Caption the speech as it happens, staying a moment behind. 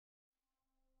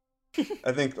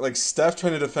I think like Steph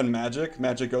trying to defend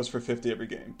Magic goes for 50 every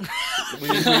game. We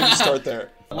need to start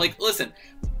there. Like, listen,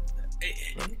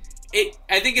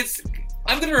 I think it's.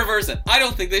 I'm going to reverse it. I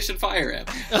don't think they should fire him.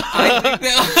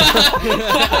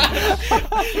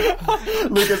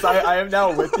 Lucas, I am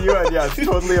now with you, and yeah, it's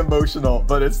totally emotional,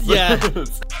 but it's yeah.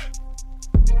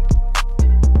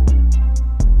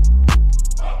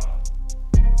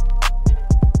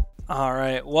 All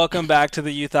right, welcome back to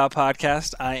the You Thought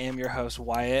Podcast. I am your host,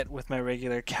 Wyatt, with my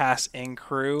regular cast and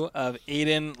crew of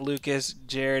Aidan, Lucas,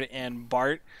 Jarod, and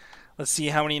Bart. Let's see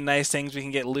how many nice things we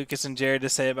can get Lucas and Jarod to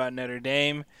say about Notre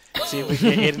Dame. See if we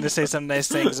can get Aidan to say some nice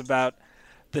things about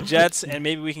the Jets, and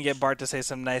maybe we can get Bart to say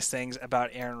some nice things about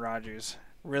Aaron Rodgers.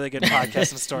 Really good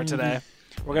podcast in store today.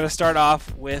 We're going to start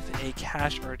off with a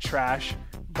cash or trash.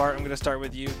 Bart, I'm going to start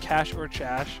with you. Cash or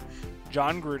trash?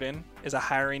 John Gruden is a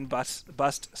hiring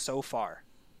bust so far.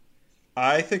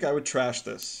 I think I would trash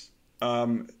this.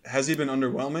 Has he been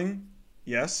underwhelming?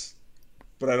 Yes.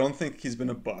 But I don't think he's been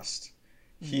a bust.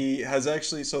 He has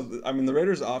actually, the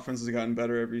Raiders' offense has gotten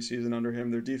better every season under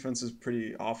him. Their defense is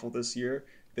pretty awful this year.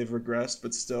 They've regressed,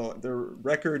 but still, their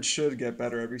record should get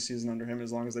better every season under him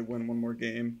as long as they win one more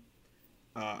game.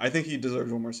 I think he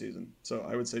deserves one more season, so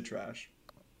I would say trash.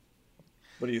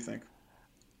 What do you think?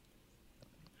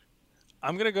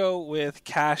 I'm going to go with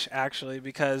cash, actually,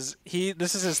 because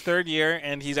this is his third year,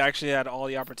 and he's actually had all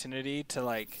the opportunity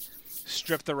to,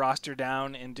 strip the roster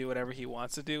down and do whatever he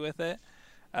wants to do with it.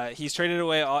 He's traded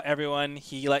away everyone.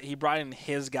 He brought in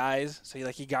his guys, so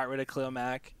he got rid of Khalil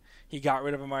Mack. He got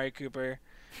rid of Amari Cooper.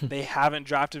 They haven't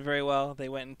drafted very well. They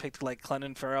went and picked,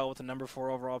 Clelin Ferrell with a number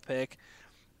 4 overall pick.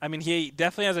 I mean, he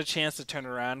definitely has a chance to turn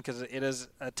around because it is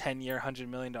a 10-year, $100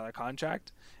 million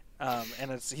contract, and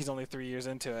he's only 3 years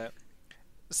into it.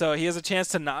 So he has a chance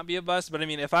to not be a bust. But I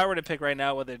mean, if I were to pick right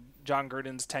now whether John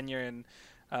Gruden's tenure in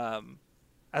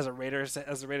as the Raiders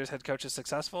head coach is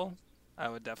successful, I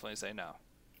would definitely say no.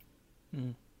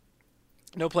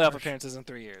 No playoff appearances in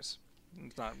 3 years.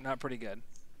 It's not pretty good.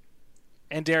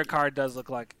 And Derek Carr does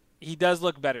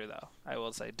look better though. I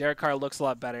will say Derek Carr looks a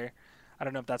lot better. I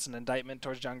don't know if that's an indictment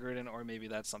towards John Gruden or maybe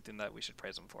that's something that we should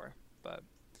praise him for. But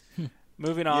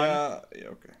moving on. Yeah.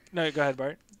 Okay. No, go ahead,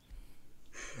 Bart.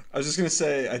 I was just going to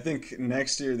say, I think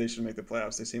next year they should make the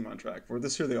playoffs. They seem on track for.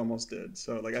 This year they almost did.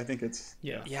 So, I think it's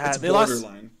it's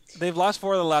borderline. They've lost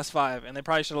 4 of the last 5, and they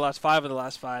probably should have lost 5 of the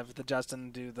last 5 if the Jets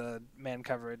didn't do the man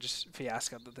coverage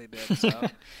fiasco that they did. So,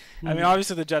 I mean,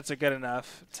 obviously the Jets are good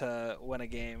enough to win a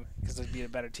game because they'd be a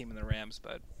better team than the Rams,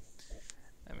 but,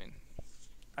 I mean,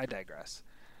 I digress.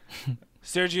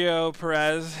 Sergio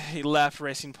Perez, he left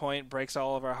Racing Point, breaks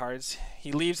all of our hearts.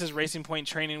 He leaves his Racing Point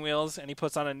training wheels, and he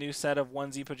puts on a new set of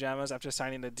onesie pajamas after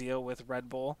signing a deal with Red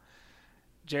Bull.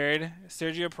 Jarod,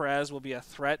 Sergio Perez will be a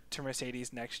threat to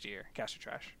Mercedes next year. Cash or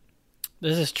trash?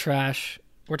 This is trash.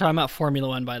 We're talking about Formula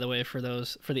One, by the way, for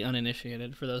the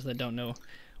uninitiated, for those that don't know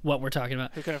what we're talking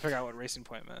about. Who couldn't figure out what Racing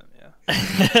Point meant?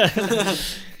 Yeah.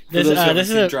 This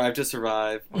is a Drive to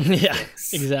Survive. Yeah,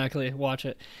 exactly. Watch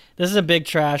it. This is a big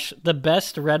trash. The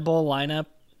best Red Bull lineup.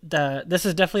 This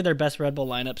is definitely their best Red Bull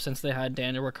lineup since they had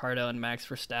Daniel Ricciardo and Max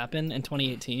Verstappen in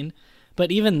 2018.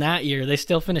 But even that year, they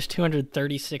still finished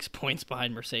 236 points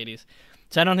behind Mercedes.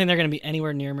 So I don't think they're going to be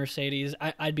anywhere near Mercedes.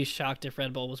 I'd be shocked if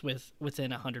Red Bull was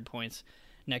within 100 points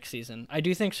next season. I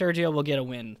do think Sergio will get a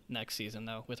win next season,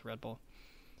 though, with Red Bull.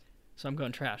 So I'm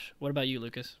going trash. What about you,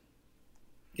 Lucas?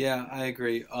 Yeah, I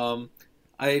agree.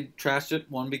 I trashed it,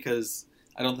 1, because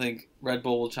I don't think Red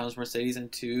Bull will challenge Mercedes,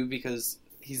 and 2, because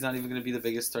he's not even going to be the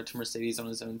biggest threat to Mercedes on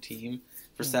his own team.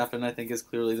 Verstappen, I think, is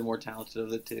clearly the more talented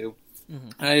of the two. Mm-hmm.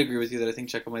 And I agree with you that I think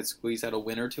Checo might squeeze out a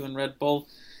win or 2 in Red Bull,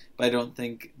 but I don't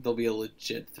think they'll be a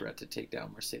legit threat to take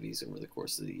down Mercedes over the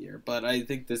course of the year. But I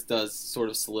think this does sort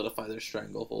of solidify their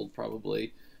stranglehold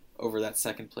probably over that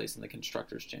second place in the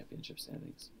Constructors' Championship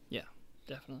standings. Yeah,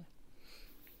 definitely.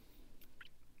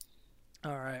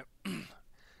 All right.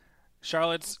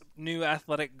 Charlotte's new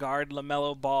athletic guard,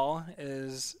 LaMelo Ball,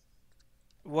 is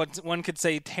what one could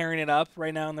say tearing it up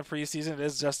right now in the preseason. It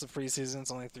is just the preseason. It's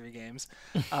only 3 games.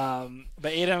 But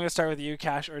Aidan, I'm going to start with you.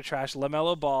 Cash or trash?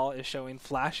 LaMelo Ball is showing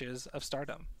flashes of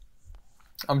stardom.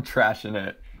 I'm trashing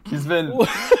it. He's been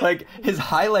his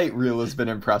highlight reel has been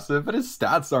impressive, but his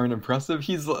stats aren't impressive.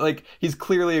 He's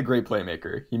clearly a great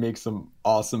playmaker. He makes some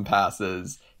awesome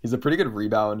passes. He's a pretty good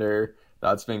rebounder.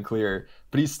 That's been clear.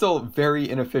 But he's still very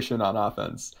inefficient on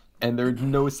offense. And there are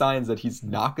no signs that he's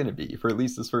not going to be for at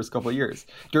least his first couple of years.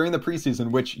 During the preseason,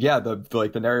 which,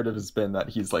 the narrative has been that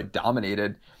he's,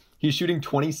 dominated. He's shooting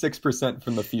 26%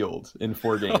 from the field in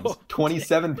 4 games.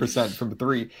 27% from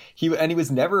 3. He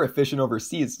was never efficient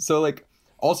overseas. So,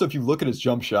 also, if you look at his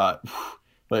jump shot,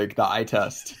 Like the eye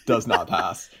test does not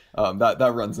pass.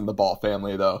 That runs in the Ball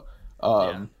family though.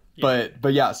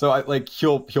 But yeah, so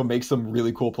he'll make some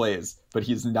really cool plays, but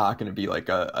he's not going to be like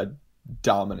a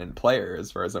dominant player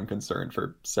as far as I'm concerned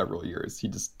for several years. He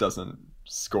just doesn't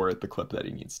score at the clip that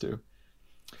he needs to.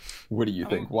 What do you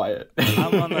think, Wyatt?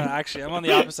 I'm on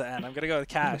the opposite end. I'm gonna go with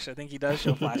Cash. I think he does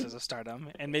show flashes of stardom,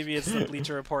 and maybe it's the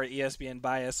Bleacher Report ESPN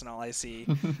bias and all I see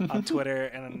on Twitter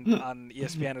and on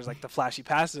ESPN is like the flashy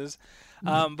passes.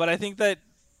 But I think that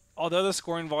although the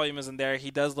scoring volume isn't there,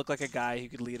 he does look like a guy who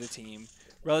could lead a team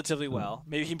relatively well.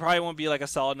 Maybe he probably won't be like a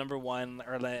solid number one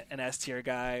or an S tier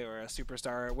guy or a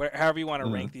superstar, however you want to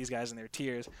rank these guys in their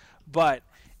tiers. But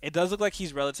it does look like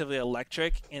he's relatively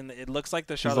electric, and it looks like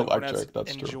the Charlotte Hornets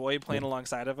enjoy playing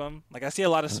alongside of him. Like I see a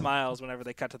lot of smiles whenever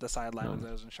they cut to the sideline when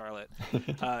I was in Charlotte.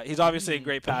 He's obviously a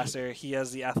great passer. He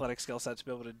has the athletic skill set to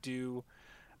be able to do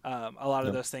a lot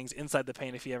of those things inside the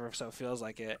paint if he ever so feels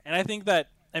like it. And I think that,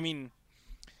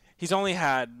 he's only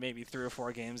had maybe 3 or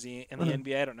 4 games in the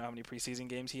NBA. I don't know how many preseason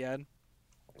games he had.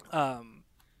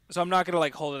 So I'm not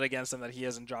going to hold it against him that he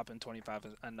isn't dropping 25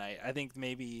 a night. I think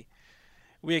maybe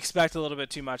we expect a little bit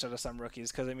too much out of some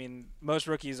rookies because, most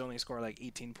rookies only score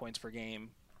 18 points per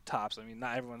game tops.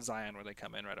 Not everyone's Zion where they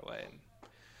come in right away and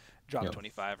drop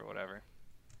 25 or whatever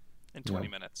in 20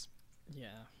 minutes. Yeah.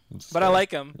 But I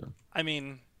like him.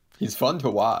 Yeah. He's fun to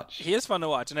watch. He is fun to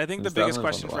watch. And I think the biggest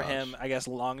question for him, I guess,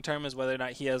 long-term is whether or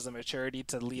not he has the maturity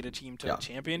to lead a team to a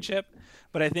championship.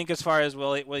 But I think as far as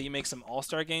will he make some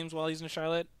all-star games while he's in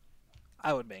Charlotte,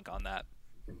 I would bank on that.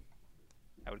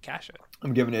 I would cash it.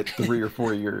 I'm giving it 3 or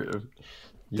 4 years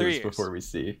 3 years before we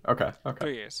see. Okay.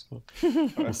 3 years.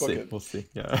 We'll see.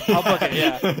 Yeah. I'll book it,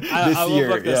 yeah. I will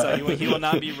book this. Yeah. He will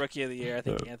not be Rookie of the Year. I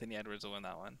think Anthony Edwards will win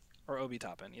that one. Or Obi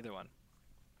Toppin, either one.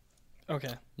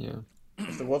 Okay. Yeah.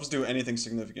 If the Wolves do anything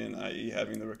significant, i.e.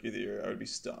 having the Rookie of the Year, I would be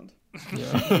stunned.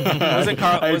 Yeah.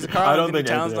 Was Carl Anthony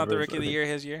Towns not the Rookie of the Year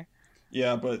his year?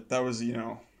 Yeah, but that was,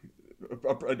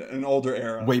 an older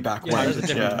era. Way back when.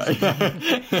 Yeah.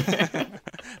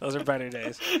 Those are better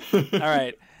days. All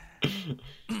right.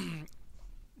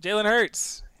 Jalen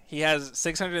Hurts. He has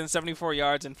 674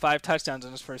 yards and 5 touchdowns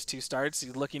in his first 2 starts.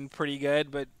 He's looking pretty good.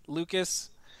 But, Lucas,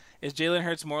 is Jalen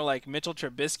Hurts more like Mitchell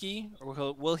Trubisky,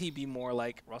 or will he be more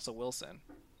like Russell Wilson?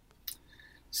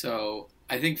 So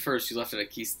I think first you left out a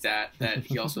key stat that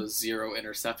he also has 0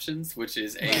 interceptions, which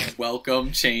is a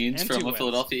welcome change from a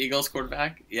Philadelphia Eagles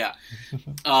quarterback. Yeah.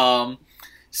 But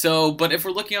if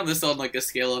we're looking on this on a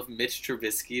scale of Mitch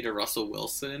Trubisky to Russell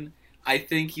Wilson, I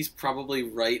think he's probably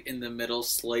right in the middle,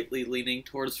 slightly leaning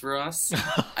towards Russ.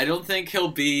 I don't think he'll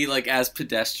be as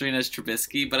pedestrian as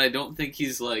Trubisky, but I don't think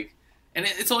he's and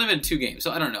it's only been 2 games,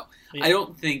 so I don't know. Yeah. I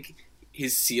don't think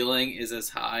his ceiling is as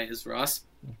high as Russ.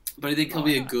 But I think he'll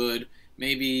be a good,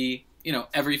 maybe,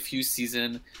 every few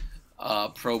season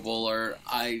Pro Bowler.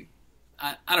 I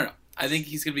don't know. I think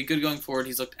he's going to be good going forward.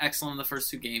 He's looked excellent in the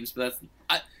first 2 games, but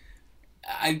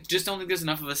I just don't think there's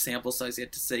enough of a sample size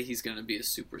yet to say he's going to be a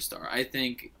superstar. I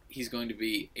think he's going to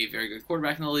be a very good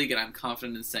quarterback in the league, and I'm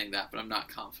confident in saying that, but I'm not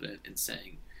confident in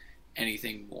saying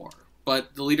anything more.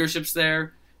 But the leadership's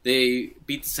there. They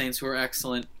beat the Saints, who are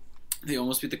excellent. They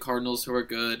almost beat the Cardinals, who are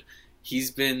good.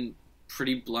 He's been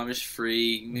pretty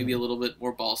blemish-free. Maybe a little bit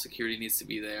more ball security needs to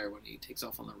be there when he takes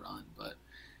off on the run. But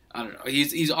I don't know.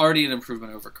 He's already an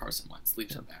improvement over Carson Wentz,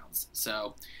 leaps and bounds.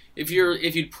 So if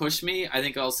you'd push me, I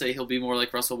think I'll say he'll be more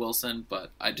like Russell Wilson,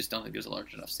 but I just don't think there's a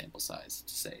large enough sample size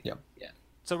to say. Yeah.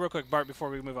 So real quick, Bart,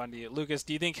 before we move on to you, Lucas,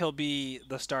 do you think he'll be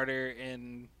the starter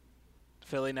in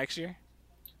Philly next year?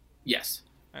 Yes.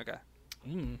 Okay.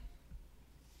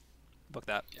 Book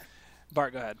that. Yeah.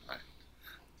 Bart, go ahead. All right.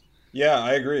 Yeah,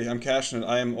 I agree. I'm cashing it.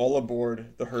 I am all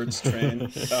aboard the Hurts train.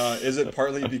 Is it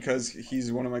partly because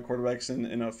he's one of my quarterbacks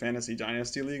in a fantasy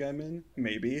dynasty league I'm in?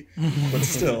 Maybe, but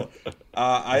still,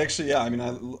 I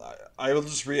will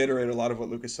just reiterate a lot of what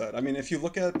Lucas said. If you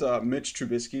look at Mitch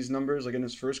Trubisky's numbers, in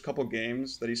his first couple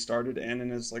games that he started and in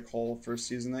his whole first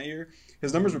season that year,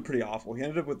 his numbers were pretty awful. He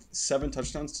ended up with 7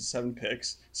 touchdowns to 7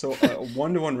 picks, so a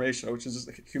 1-to-1 ratio, which is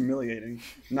just humiliating.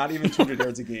 Not even 200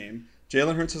 yards a game.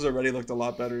 Jalen Hurts has already looked a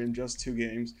lot better in just 2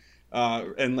 games,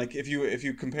 and if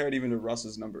you compare it even to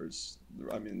Russ's numbers,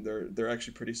 they're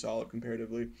actually pretty solid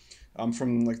comparatively,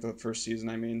 from the first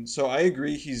season. So I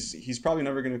agree he's probably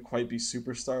never going to quite be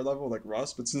superstar level like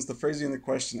Russ, but since the phrasing in the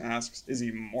question asks, is he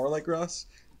more like Russ?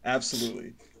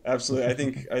 Absolutely. I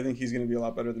think he's going to be a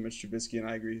lot better than Mitch Trubisky, and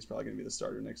I agree he's probably going to be the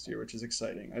starter next year, which is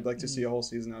exciting. I'd like to see a whole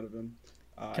season out of him.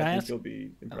 I think he'll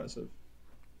be impressive.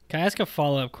 Can I ask a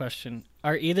follow-up question?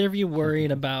 Are either of you worried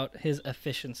about his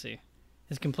efficiency?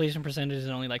 His completion percentage is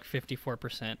only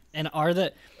 54%. And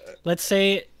let's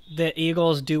say the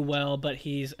Eagles do well, but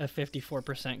he's a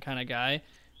 54% kind of guy.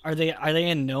 Are they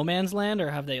in no man's land, or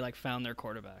have they like found their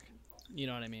quarterback? You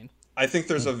know what I mean? I think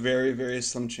there's a very, very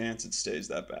slim chance it stays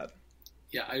that bad.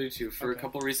 Yeah, I do too. For a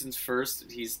couple reasons. First,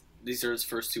 these are his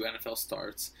first 2 NFL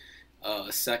starts.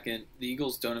 Second, the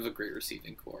Eagles don't have a great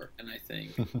receiving core, and I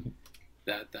think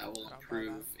that will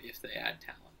improve if they add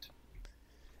talent.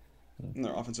 And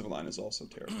their offensive line is also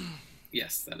terrible.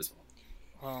 Yes, that as well.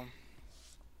 Well,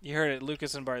 you heard it.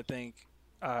 Lucas and Bart think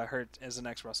Hurt is the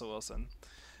next Russell Wilson.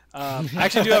 I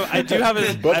do have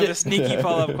a sneaky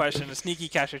follow-up question, a sneaky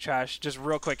cash or trash, just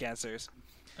real quick answers.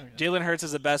 Okay. Jalen Hurts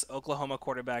is the best Oklahoma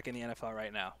quarterback in the NFL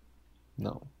right now.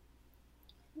 No.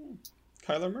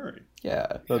 Kyler Murray.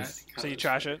 Yeah. So you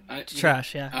trash it?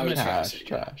 Trash, yeah. I would trash it.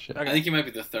 Trash. Yeah. Okay. I think he might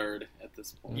be the third at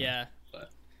this point. Yeah.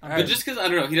 But just because, I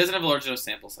don't know, he doesn't have a large enough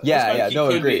sample size. Yeah,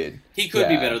 agreed. He could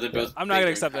be better than both. I'm not going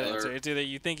to accept that answer. It's either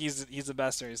you think he's the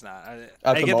best or he's not.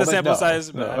 I get the sample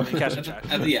size, but I mean, cash and trash.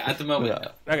 At the moment,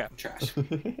 no. Okay. Trash.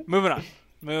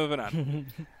 Moving on.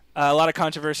 A lot of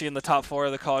controversy in the top 4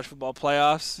 of the college football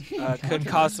playoffs. Could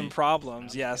cause some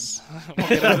problems, yes.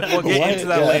 We'll get into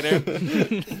that later.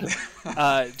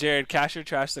 Jarod, cash or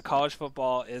trash, the college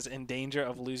football is in danger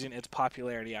of losing its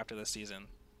popularity after this season.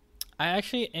 I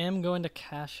actually am going to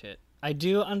cash it. I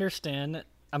do understand.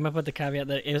 I'm going to put the caveat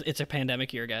that it's a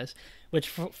pandemic year, guys, which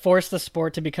forced the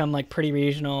sport to become like pretty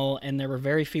regional, and there were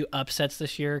very few upsets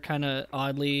this year, kind of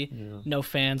oddly. Yeah. No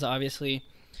fans, obviously.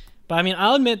 But, I mean,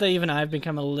 I'll admit that even I've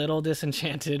become a little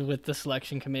disenchanted with the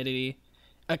selection committee,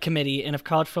 and if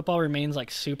college football remains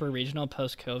like super regional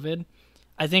post-COVID,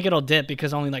 I think it'll dip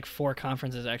because only like 4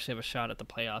 conferences actually have a shot at the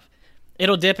playoff.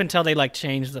 It'll dip until they like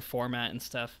change the format and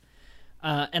stuff.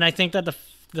 And I think that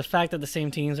the fact that the same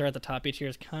teams are at the top each year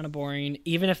is kind of boring.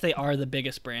 Even if they are the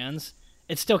biggest brands,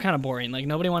 it's still kind of boring. Like,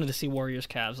 nobody wanted to see Warriors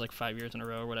Cavs like 5 years in a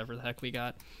row or whatever the heck we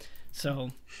got.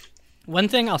 So one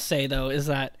thing I'll say, though, is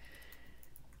that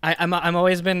I'm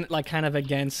always been like kind of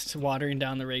against watering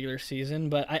down the regular season,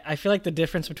 but I feel like the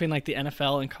difference between like the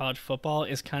NFL and college football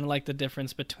is kind of like the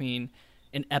difference between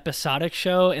an episodic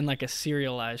show and like a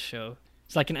serialized show.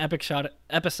 It's like an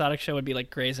episodic show would be like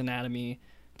Grey's Anatomy,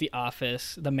 The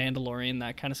Office, The Mandalorian,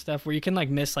 that kind of stuff, where you can like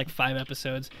miss like 5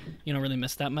 episodes, you don't really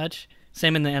miss that much.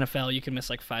 Same in the NFL, you can miss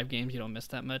like 5 games, you don't miss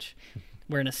that much.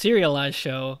 Where in a serialized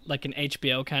show, like an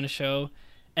HBO kind of show,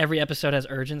 every episode has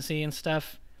urgency and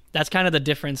stuff. That's kind of the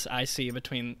difference I see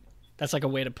between. That's like a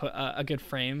way to put a good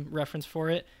frame reference for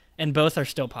it, and both are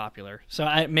still popular.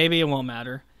 So maybe it won't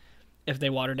matter if they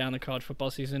water down the college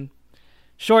football season.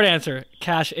 Short answer,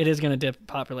 it is going to dip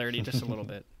popularity just a little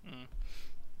bit.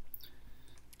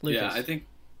 Lucas. Yeah, I think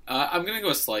I'm going to go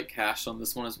a slight cash on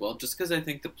this one as well, just because I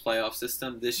think the playoff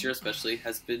system this year especially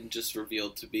has been just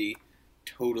revealed to be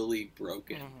totally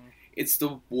broken. Mm-hmm. It's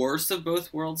the worst of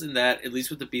both worlds in that, at least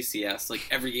with the BCS, like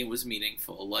every game was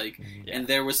meaningful, and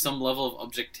there was some level of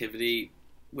objectivity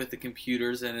with the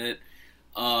computers in it,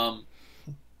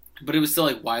 but it was still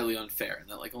like wildly unfair in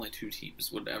that like only 2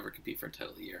 teams would ever compete for a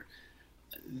title a year.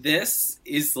 This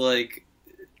is like,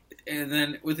 and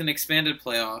then with an expanded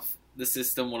playoff, the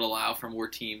system would allow for more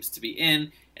teams to be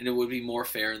in, and it would be more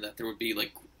fair in that there would be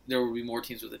more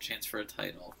teams with a chance for a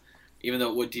title, even though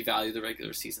it would devalue the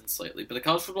regular season slightly. But the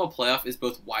college football playoff is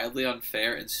both wildly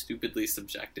unfair and stupidly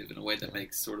subjective in a way that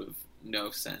makes sort of no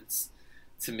sense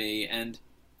to me. And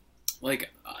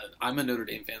like, I'm a Notre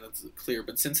Dame fan, that's clear,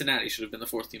 but Cincinnati should have been the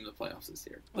 4th team in the playoffs this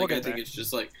year. Like, I think it's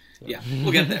just like, yeah,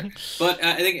 we'll get there. But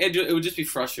I think it would just be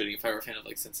frustrating if I were a fan of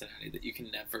like Cincinnati that you can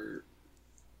never,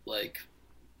 like,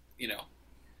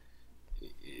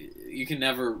 you can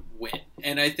never win.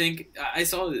 And I think I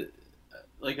saw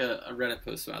like a Reddit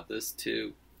post about this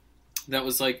too, that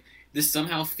was like, this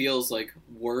somehow feels like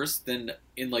worse than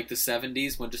in like the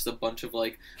 70s when just a bunch of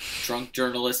like drunk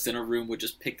journalists in a room would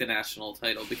just pick the national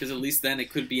title, because at least then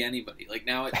it could be anybody. Like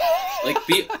now it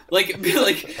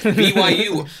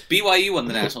BYU won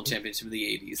the national championship in the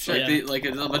 80s. Like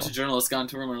a bunch of journalists got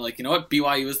into a room and were like, you know what,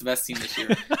 BYU is the best team this year.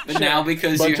 But now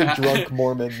because bunch of drunk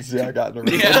Mormons got in a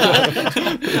room. Yeah.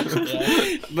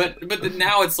 But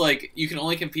now it's like you can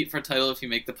only compete for a title if you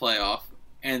make the playoff,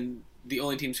 and the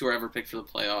only teams who are ever picked for the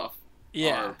playoff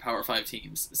are Power 5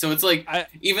 teams. So it's like,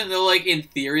 even though like in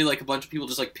theory like a bunch of people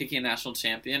just like picking a national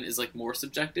champion is like more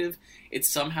subjective, it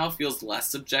somehow feels less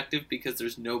subjective because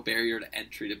there's no barrier to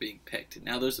entry to being picked.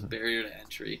 Now there's a barrier to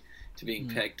entry to being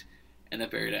picked, and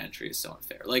that barrier to entry is so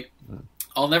unfair. Like,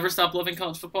 I'll never stop loving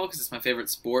college football because it's my favorite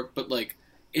sport, but like,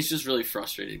 it's just really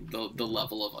frustrating the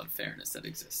level of unfairness that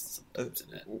exists sometimes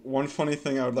in it. One funny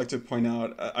thing I would like to point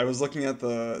out, I was looking at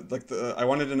I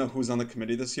wanted to know who's on the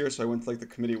committee this year, so I went to the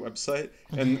committee website,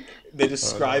 and they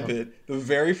describe it. The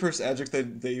very first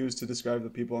adjective they use to describe the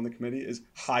people on the committee is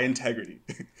high integrity.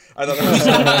 I thought that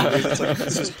was so weird.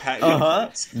 It's just Pat.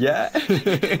 Yeah.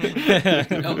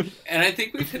 And I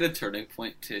think we've hit a turning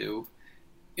point too.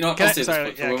 You know, can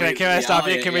I stop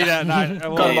you? Can we not?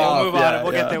 We'll move on.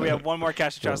 We'll get there. We have one more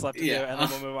cash to trust left to do, and then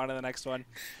we'll move on to the next one.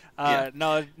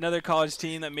 Another college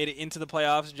team that made it into the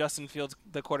playoffs. Justin Fields,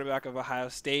 the quarterback of Ohio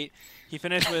State. He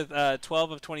finished with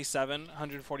 12 of 27,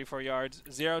 144 yards,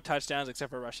 0 touchdowns except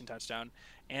for a rushing touchdown,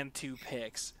 and 2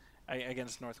 picks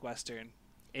against Northwestern.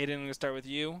 Aidan, I'm going to start with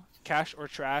you. Cash or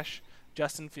trash?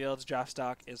 Justin Fields' draft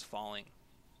stock is falling.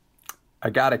 I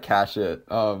gotta cash it.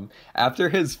 After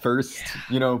his first,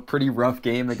 pretty rough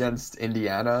game against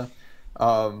Indiana,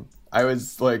 I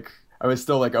was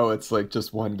still like, oh, it's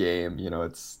just one game,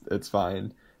 it's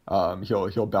fine.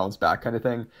 He'll bounce back kind of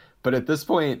thing. But at this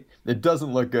point, it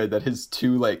doesn't look good that his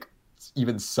 2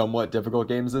 even somewhat difficult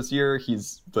games this year,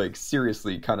 he's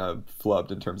seriously kind of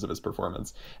flubbed in terms of his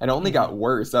performance, and it only got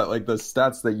worse. That the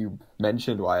stats that you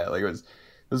mentioned, Wyatt,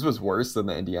 this was worse than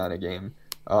the Indiana game.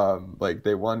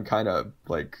 They won kind of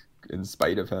in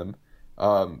spite of him.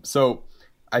 So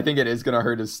I think it is going to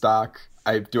hurt his stock.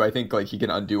 I think he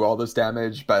can undo all this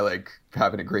damage by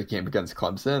having a great game against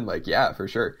Clemson. Yeah, for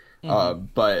sure.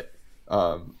 But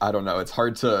I don't know. It's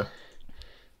hard to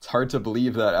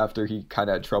believe that after he kind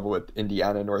of had trouble with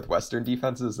Indiana and Northwestern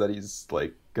defenses that he's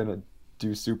going to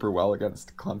do super well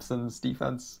against Clemson's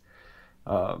defense.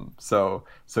 So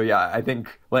yeah, I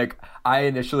think I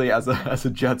initially as a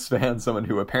Jets fan, someone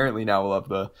who apparently now will have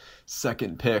the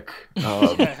second pick.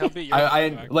 He'll be your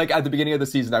at the beginning of the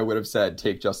season, I would have said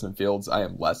take Justin Fields. I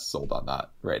am less sold on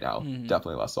that right now.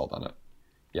 Definitely less sold on it.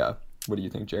 Yeah. What do you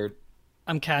think, Jarod?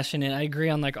 I'm cashing in. I agree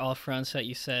on all fronts that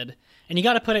you said, and you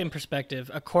got to put it in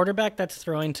perspective. A quarterback that's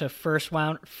throwing to first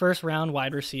round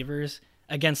wide receivers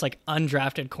against probably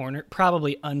undrafted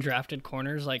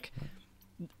corners,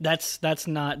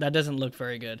 that doesn't look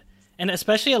very good. And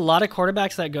especially a lot of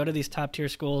quarterbacks that go to these top tier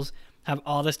schools have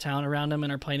all this talent around them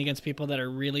and are playing against people that are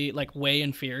really way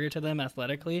inferior to them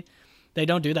athletically. They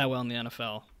don't do that well in the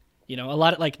NFL. A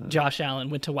lot of Josh Allen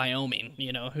went to Wyoming,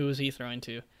 who was he throwing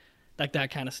to?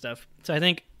 That kind of stuff. So I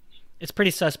think it's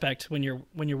pretty suspect when your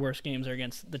worst games are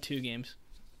against the two games.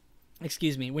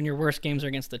 Excuse me, when your worst games are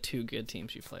against the 2 good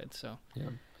teams you played. So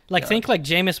think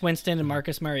Jameis Winston and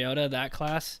Marcus Mariota, that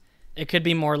class. It could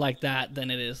be more like that than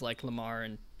it is Lamar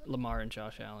and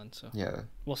Josh Allen. So yeah,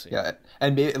 we'll see. Yeah,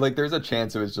 and maybe, there's a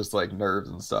chance it was just nerves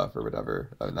and stuff or whatever.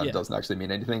 I mean, that doesn't actually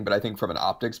mean anything. But I think from an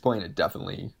optics point, it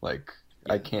definitely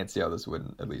I can't see how this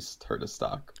wouldn't at least hurt his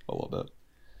stock a little bit.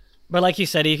 But like you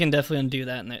said, he can definitely undo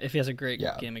that. And if he has a great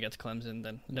game against Clemson,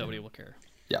 then nobody will care.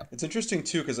 Yeah, it's interesting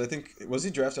too because I think was he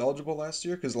draft eligible last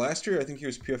year? Because last year I think he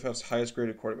was PFF's highest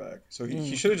graded quarterback, so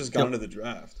he should have just gone to the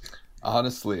draft.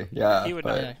 Honestly, yeah. He would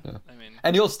but, not. Yeah. I mean,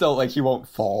 and he'll still he won't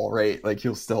fall, right?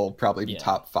 He'll still probably be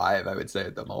top 5, I would say,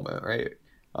 at the moment, right?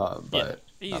 But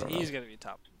he's gonna be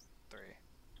top 3.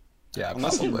 Yeah,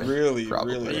 unless probably. He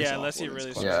really unless he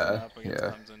really starts up against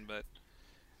Clemson. But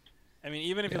I mean,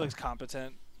 even if he looks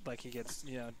competent, he gets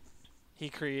he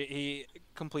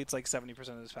completes 70%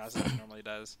 of his passes as he normally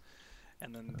does,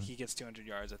 and then he gets 200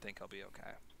 yards. I think he'll be okay.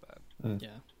 But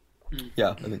yeah,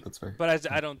 I think that's fair. But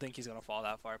I don't think he's going to fall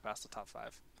that far past the top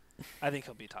 5. I think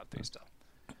he'll be top 3 still.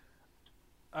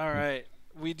 All right.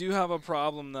 We do have a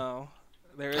problem, though.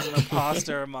 There is an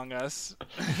imposter among us.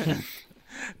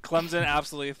 Clemson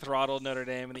absolutely throttled Notre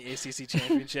Dame in the ACC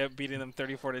Championship, beating them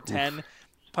 34-10,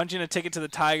 punching a ticket to the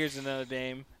Tigers in Notre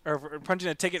Dame, or punching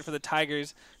a ticket for the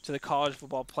Tigers to the college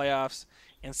football playoffs,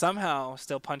 and somehow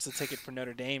still punch the ticket for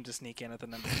Notre Dame to sneak in at the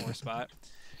number 4 spot.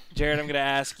 Jarod, I'm going to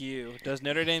ask you, does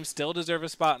Notre Dame still deserve a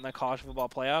spot in the college football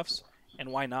playoffs, and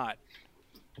why not?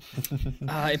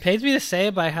 It pains me to say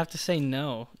it, but I have to say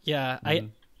no. Yeah,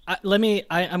 I'm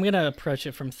going to approach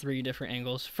it from 3 different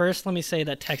angles. First, let me say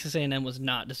that Texas A&M was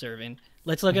not deserving.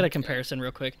 Let's look at a comparison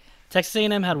real quick. Texas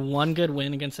A&M had 1 good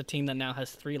win against a team that now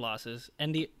has 3 losses,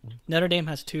 and Notre Dame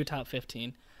has 2 top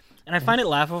 15. And I find it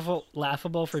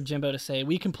laughable for Jimbo to say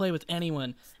we can play with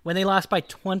anyone when they lost by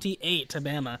 28 to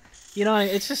Bama.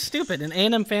 It's just stupid. And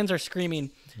A&M fans are screaming,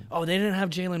 "Oh, they didn't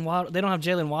have Jalen Waddle. They don't have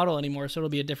Jalen Waddle anymore, so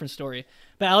it'll be a different story."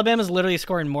 But Alabama's literally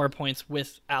scoring more points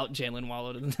without Jalen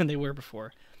Waddle than they were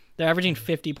before. They're averaging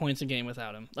 50 points a game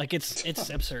without him. It's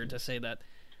absurd to say that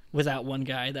without one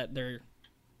guy that's going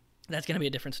to be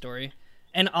a different story.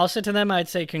 And also to them, I'd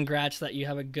say congrats that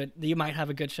you might have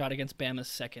a good shot against Bama's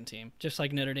second team, just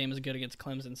like Notre Dame is good against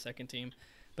Clemson's second team,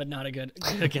 but not a good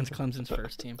against Clemson's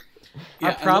first team.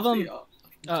 Our problem.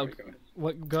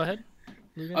 Go ahead.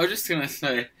 I was just gonna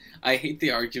say, I hate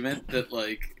the argument that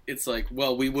like it's like,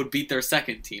 well, we would beat their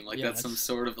second team, like that's some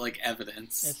sort of like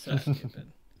evidence. It's so stupid.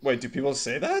 Wait, do people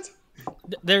say that?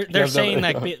 They're saying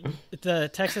that the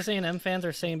Texas A&M fans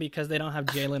are saying because they don't have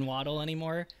Jalen Waddle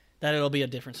anymore that it'll be a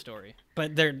different story.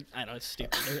 But I know it's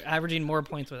stupid. They're averaging more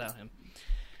points without him.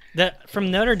 From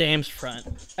Notre Dame's front,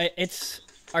 it's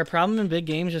our problem in big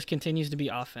games just continues to be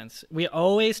offense. We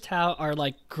always tout our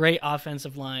like great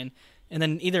offensive line, and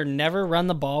then either never run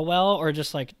the ball well or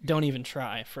just like don't even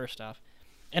try. First off,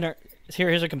 and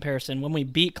here's a comparison: when we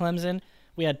beat Clemson,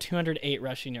 we had 208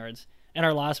 rushing yards, and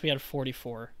our loss we had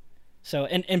 44. So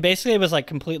and basically it was like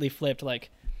completely flipped.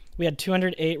 Like we had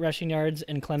 208 rushing yards,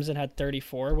 and Clemson had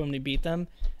 34 when we beat them,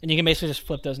 and you can basically just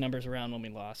flip those numbers around when we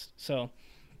lost. So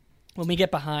when we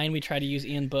get behind, we try to use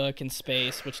Ian Book in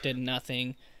space, which did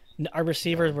nothing. Our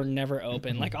receivers were never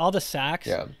open. Like all the sacks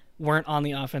weren't on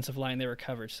the offensive line; they were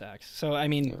coverage sacks. So I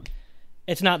mean,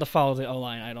 it's not the fault of the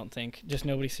O-line, I don't think. Just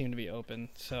nobody seemed to be open.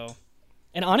 So,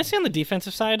 and honestly, on the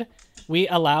defensive side, we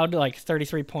allowed like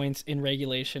 33 points in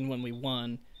regulation when we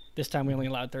won. This time we only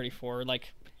allowed 34.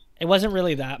 Like, it wasn't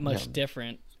really that much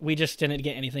different. We just didn't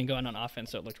get anything going on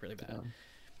offense, so it looked really bad. Yeah.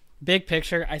 Big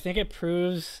picture, I think it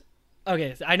proves...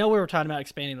 Okay, I know we were talking about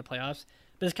expanding the playoffs,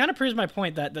 but this kind of proves my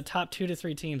point that the top 2 to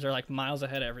 3 teams are like miles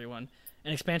ahead of everyone,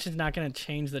 and expansion's not going to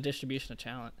change the distribution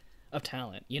of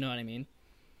talent. You know what I mean?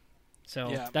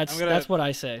 So that's what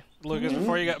I say. Lucas,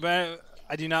 before you go...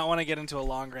 I do not want to get into a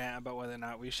long rant about whether or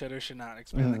not we should or should not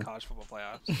expand the college football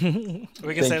playoffs.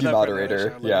 We can save that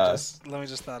moderator. For let me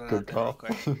just thought it out there real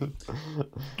quick.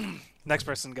 Next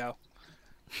person, go.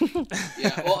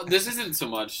 Well, this isn't so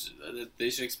much that they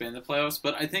should expand the playoffs,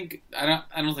 but I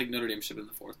don't think Notre Dame should have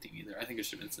been the 4th team either. I think it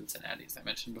should have been Cincinnati, as I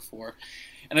mentioned before.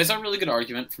 And I saw a really good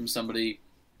argument from somebody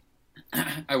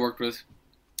I worked with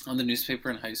on the newspaper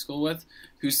in high school with,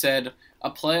 who said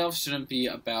a playoff shouldn't be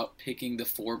about picking the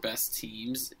 4 best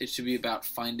teams. It should be about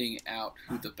finding out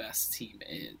who the best team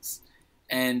is.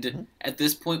 And at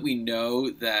this point, we know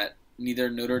that neither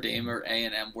Notre Dame or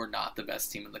A&M were not the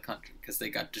best team in the country because they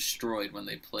got destroyed when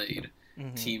they played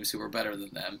teams who were better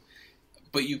than them.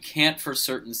 But you can't for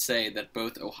certain say that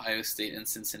both Ohio State and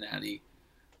Cincinnati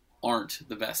aren't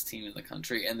the best team in the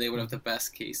country, and they would have the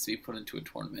best case to be put into a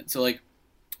tournament. So, like,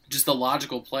 just the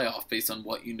logical playoff based on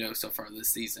what you know so far this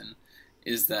season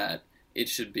is that it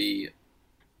should be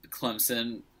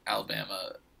Clemson,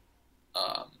 Alabama,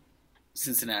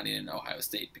 Cincinnati, and Ohio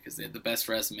State because they have the best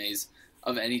resumes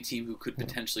of any team who could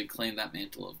potentially claim that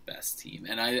mantle of best team.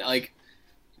 And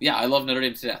I love Notre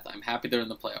Dame to death. I'm happy they're in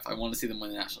the playoff. I want to see them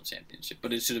win the national championship,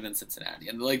 but it should have been Cincinnati.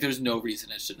 And like, there's no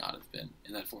reason it should not have been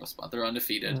in that 4th spot. They're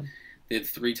undefeated. They had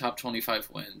 3 top 25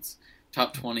 wins,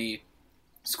 top 20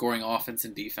 scoring offense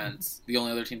and defense. The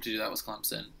only other team to do that was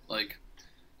Clemson. Like,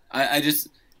 I just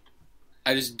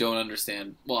don't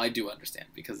understand. Well, I do understand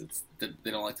because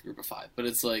they don't like the group of 5, but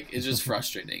it's like, it's just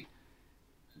frustrating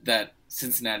that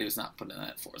Cincinnati was not put in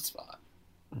that 4th spot.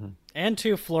 And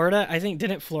to Florida, I think,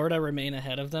 didn't Florida remain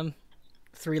ahead of them?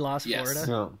 3-loss Florida?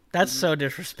 No. That's so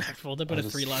disrespectful to put a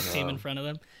 3-loss team in front of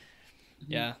them.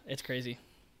 Yeah, it's crazy.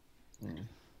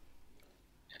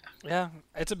 Yeah,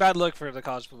 it's a bad look for the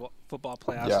college football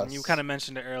playoffs. Yes. And you kind of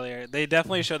mentioned it earlier. They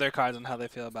definitely show their cards on how they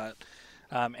feel about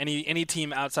any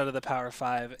team outside of the Power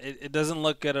 5. It doesn't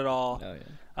look good at all. Oh,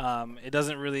 yeah. It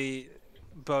doesn't really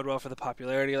bode well for the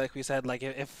popularity, like we said. Like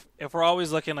if we're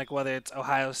always looking like whether it's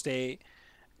Ohio State,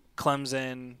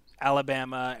 Clemson,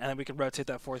 Alabama, and then we could rotate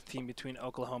that 4th team between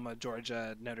Oklahoma,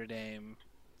 Georgia, Notre Dame,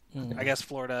 I guess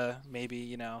Florida, maybe,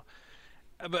 you know.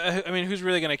 But I mean, who's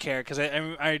really going to care? Because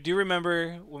I do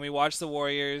remember when we watched the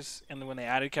Warriors and when they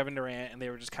added Kevin Durant and they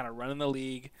were just kind of running the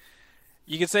league.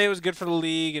 You could say it was good for the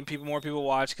league and more people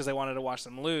watched because they wanted to watch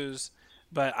them lose.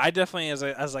 But I definitely,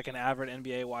 as like an avid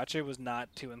NBA watcher, was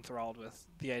not too enthralled with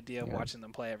the idea of watching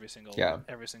them play every single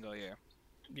year.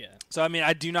 Yeah. So I mean,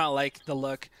 I do not like the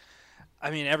look.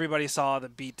 I mean, everybody saw the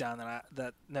beatdown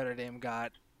that Notre Dame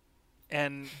got,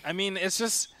 and I mean, it's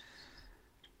just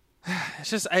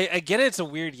I get it. It's a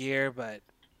weird year, but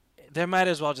there might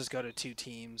as well just go to 2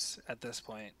 teams at this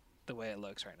point, the way it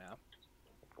looks right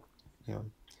now.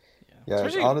 Yeah,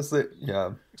 honestly,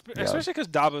 Especially because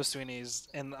Dabo Swinney's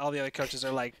and all the other coaches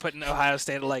are like putting Ohio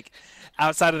State like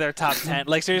outside of their top 10.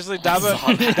 Like seriously, Dabo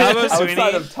Swinney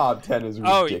outside of top 10 is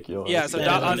ridiculous. Yeah. So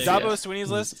on Dabo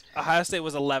Swinney's list, Ohio State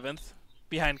was 11th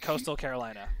behind Coastal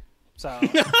Carolina. So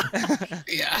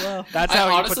yeah, that's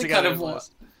how he put together his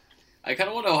list. I kind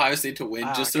of want Ohio State to win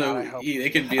just God, I so hope- they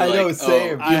can be I like, know,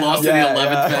 same. oh, we lost to the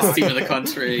 11th best team in the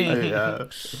country. Yeah,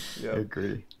 I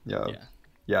agree.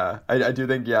 Yeah. I do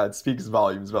think it speaks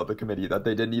volumes about the committee that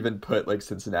they didn't even put like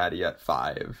Cincinnati at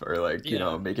 5 or like you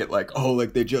know make it like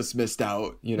like they just missed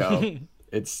out. You know,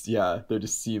 it's they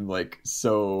just seem like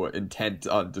so intent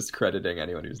on discrediting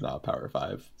anyone who's not Power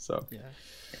 5. So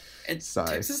It's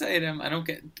Texas A&M. I don't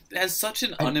get has such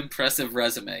an unimpressive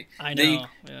resume. I know.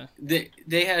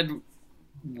 They had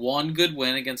one good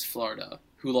win against Florida,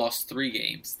 who lost 3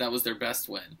 games. That was their best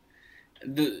win.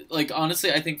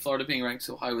 Honestly, I think Florida being ranked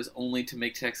so high was only to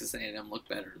make Texas A&M look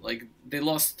better. Like, they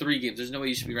lost 3 games. There's no way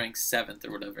you should be ranked 7th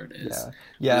or whatever it is.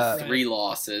 With 3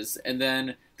 losses. And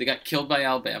then they got killed by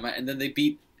Alabama, and then they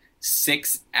beat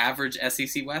 6 average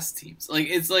SEC West teams. Like,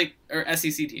 it's like, or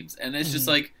SEC teams. And it's just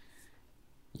like,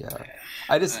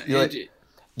 I just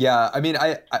I mean,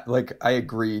 I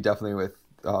agree definitely with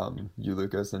you,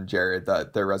 Lucas, and Jarod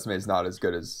that their resume is not as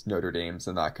good as Notre Dame's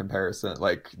in that comparison.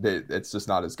 Like, it's just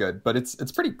not as good, but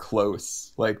it's pretty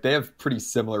close. Like, they have pretty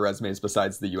similar resumes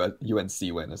besides the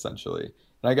UNC win, essentially.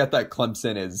 And I get that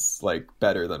Clemson is like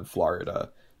better than Florida,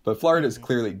 but Florida is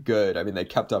clearly good. I mean, they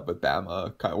kept up with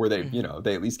Bama, where they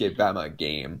they at least gave Bama a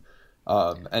game.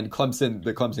 And the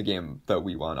Clemson game that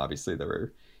we won, obviously there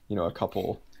were a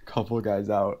couple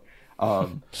guys out.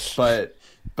 But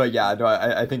yeah, no,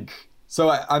 I think. So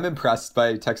I'm impressed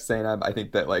by Texas A&M. I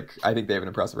think they have an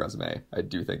impressive resume. I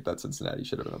do think that Cincinnati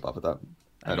should have been above them,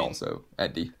 also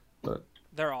Indy. But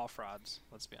they're all frauds.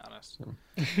 Let's be honest.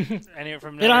 Anyway,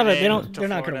 from they're not going to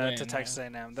to win to Texas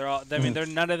A&M. They're all. I mean, they're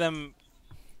none of them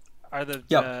are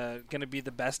going to be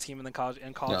the best team in college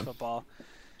football.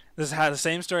 This has the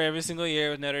same story every single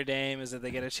year with Notre Dame, is that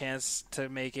they get a chance to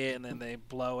make it and then they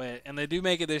blow it, and they do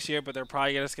make it this year, but they're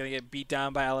probably just going to get beat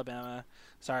down by Alabama.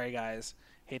 Sorry, guys.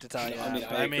 Hate to tell you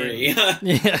that. I agree.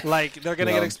 Like, they're going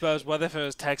to get exposed. Whether if it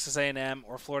was Texas A&M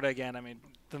or Florida again, I mean,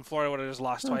 then Florida would have just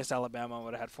lost twice to Alabama,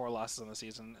 would have had 4 losses in the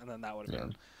season, and then that would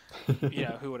have been,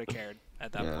 who would have cared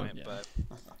at that point. Yeah. But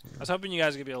I was hoping you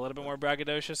guys could be a little bit more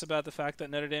braggadocious about the fact that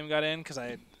Notre Dame got in, because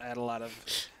I had a lot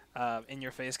of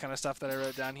in-your-face kind of stuff that I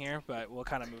wrote down here, but we'll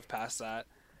kind of move past that.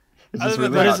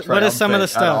 What is some of the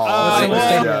stuff?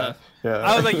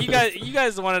 I was like, you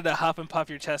guys wanted to huff and puff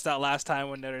your chest out last time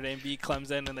when Notre Dame beat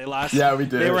Clemson and they lost. Yeah, we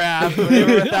did. They were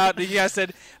without. You guys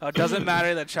said, it doesn't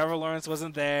matter that Trevor Lawrence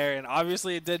wasn't there, and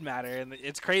obviously it did matter. And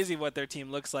it's crazy what their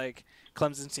team looks like,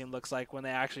 Clemson's team looks like, when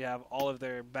they actually have all of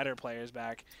their better players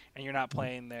back, and you're not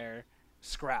playing their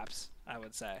scraps, I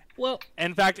would say. Well,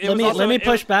 in fact, let me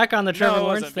push back on the Trevor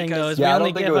Lawrence thing, though. I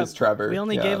don't think it was Trevor. We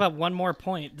only gave up 1 more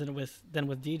point than with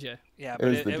DJ. Yeah, but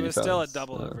it was still a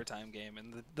double overtime game,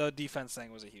 and the defense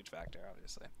thing was a huge factor,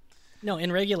 obviously. No,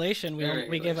 in regulation,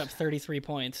 we gave up 33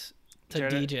 points to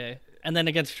DJ, and then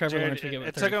against Trevor Lawrence, we gave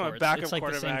up 34. It took him a backup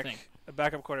quarterback. A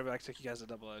backup quarterback took you guys a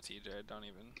double OT, Jarod. Don't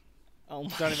even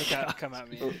come at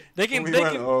me. We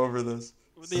went over this.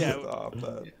 Yeah. Stop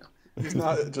that. He's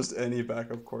not just any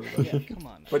backup quarterback. Yeah, come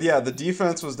on. But yeah, the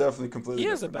defense was definitely completely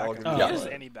different. He is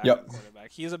any backup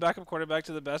quarterback. He is a backup quarterback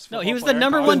to the best football player. No, he was the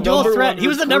number one dual threat. He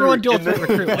was the number one dual threat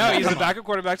recruit. No, he's a backup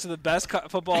quarterback to the best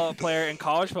football player in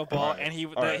college football, and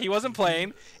he wasn't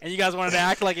playing, and you guys wanted to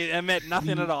act like it meant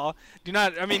nothing at all. Do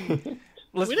not, I mean...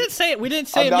 We didn't say it. I'm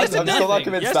still not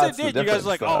convinced yes, it did. You guys are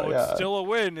like, it's still a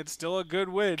win. It's still a good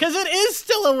win. Because it is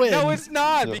still a win. No, it's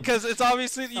not. Because it's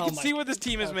obviously you can see what this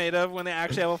team is made of when they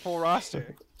actually have a full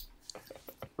roster.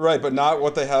 Right, but not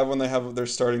what they have when they have their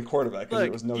starting quarterback. Look,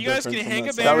 it was no you guys different can hang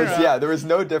a from banner that. There was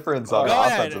no difference on the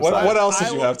offensive side. What else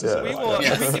did you have to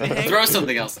say? Throw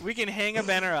something else. We can hang a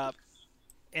banner up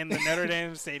in the Notre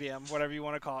Dame Stadium, whatever you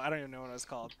want to call it. I don't even know what it's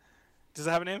called. Does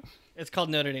it have a name? It's called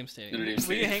Notre Dame Stadium.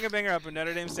 We can hang a banner up in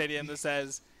Notre Dame Stadium that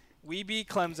says, "We beat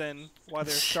Clemson while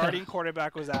their starting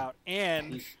quarterback was out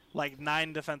and like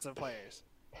 9 defensive players."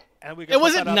 And we it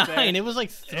wasn't 9. It was like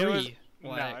 3. It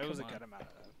was a good amount.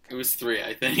 It was 3,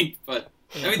 I think. But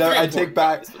I mean, I take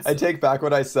back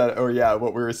what I said.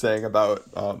 What we were saying about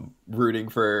rooting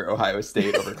for Ohio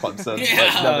State over Clemson.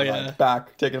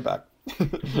 Taking it back.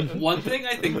 One thing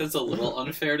I think that's a little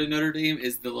unfair to Notre Dame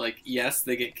is yes,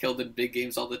 they get killed in big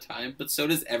games all the time, but so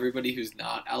does everybody who's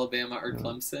not Alabama or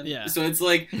Clemson. Yeah. So it's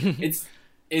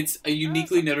it's a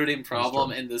uniquely Notre Dame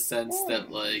problem in the sense that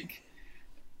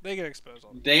They get exposed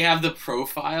all the time. They have the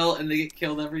profile and they get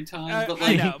killed every time. But I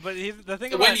like, know, but the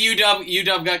thing when about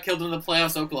UW got killed in the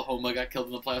playoffs, Oklahoma got killed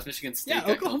in the playoffs, Michigan State got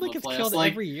Oklahoma killed in gets the playoffs. killed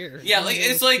Like, every year. yeah, like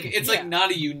it's like not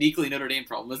a uniquely Notre Dame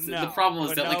problem. The problem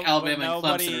is that like Alabama and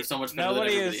Clemson are so much better than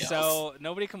everybody else.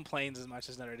 Nobody complains as much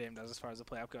as Notre Dame does as far as the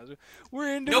playoff goes.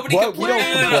 We're Nobody independent.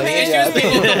 complains. It's just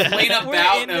people complain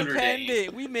about Notre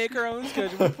Dame. We make our own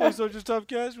schedule. We play such a tough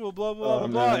schedule. Blah blah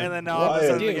blah. And then all of a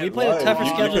sudden we play a tougher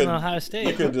schedule than Ohio State.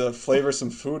 You could flavor some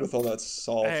food with all that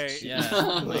salt. Hey, yeah.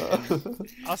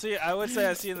 I would say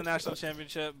I see you in the national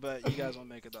championship, but you guys won't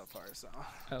make it that far. So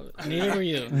neither were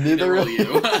you. Neither will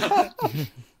you.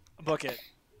 Book it.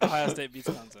 Ohio State beats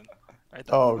Clemson. Write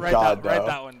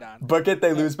that one down. Book it.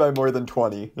 They lose by more than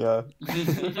 20. Yeah.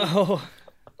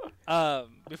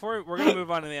 Before we're gonna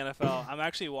move on to the NFL, I'm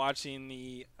actually watching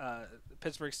the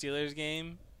Pittsburgh Steelers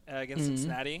game against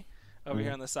Cincinnati over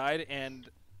here on the side, and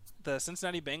the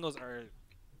Cincinnati Bengals are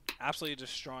absolutely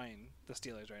destroying the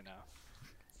Steelers right now.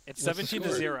 It's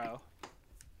 17-0.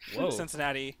 Whoa.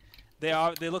 Cincinnati. They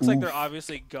look like they're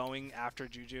obviously going after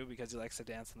Juju because he likes to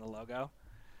dance in the logo.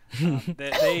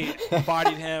 They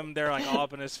bodied him. They're like all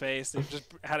up in his face. They just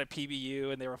had a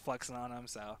PBU and they were flexing on him.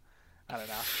 So I don't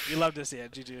know. You love to see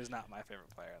it. Juju is not my favorite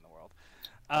player in the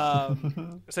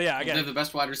world. So yeah, again, they have the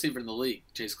best wide receiver in the league,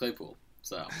 Chase Claypool.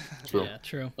 So true. Yeah,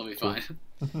 true. They'll be fine.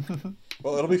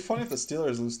 Well, it'll be funny if the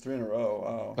Steelers lose 3 in a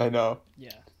row. Wow. I know.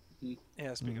 Yeah.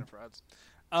 Yeah. Speaking of frauds.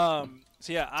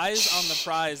 So yeah, eyes on the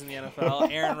prize in the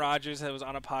NFL. Aaron Rodgers was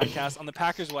on a podcast on the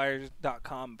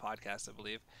PackersWire.com podcast, I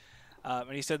believe,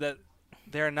 and he said that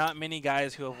there are not many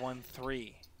guys who have won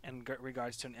 3 in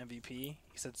regards to an MVP. He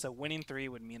said so. Winning 3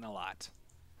 would mean a lot.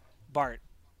 Bart,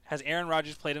 has Aaron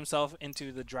Rodgers played himself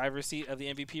into the driver's seat of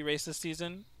the MVP race this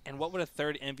season? And what would a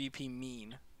 3rd MVP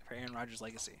mean for Aaron Rodgers'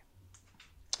 legacy?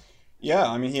 Yeah,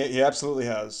 I mean, he absolutely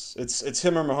has. It's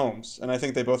him or Mahomes, and I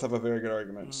think they both have a very good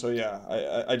argument. So yeah,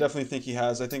 I definitely think he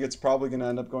has. I think it's probably going to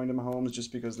end up going to Mahomes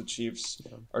just because the Chiefs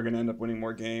are going to end up winning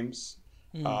more games,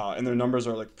 and their numbers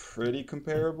are like pretty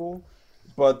comparable.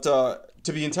 But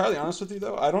to be entirely honest with you,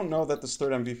 though, I don't know that this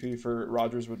 3rd MVP for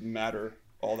Rodgers would matter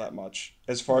all that much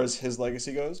as far as his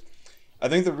legacy goes. I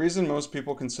think the reason most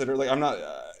people consider, like, I'm not.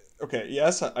 Okay,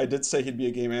 yes, I did say he'd be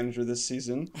a game manager this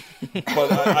season,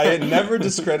 but I had never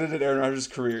discredited Aaron Rodgers'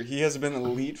 career. He has been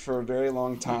elite for a very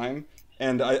long time,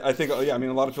 and I think, yeah, I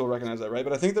mean, a lot of people recognize that, right?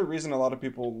 But I think the reason a lot of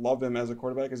people love him as a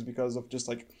quarterback is because of just,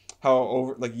 like,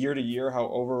 how, year to year, how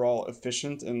overall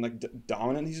efficient and, like,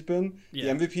 dominant he's been.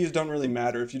 Yeah. The MVPs don't really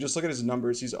matter. If you just look at his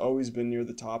numbers, he's always been near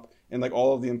the top in, like,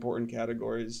 all of the important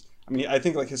categories. I mean, I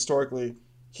think, like, historically,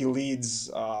 he leads...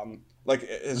 like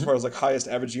as far as like highest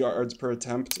average yards per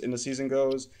attempt in the season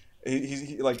goes,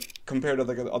 he like compared to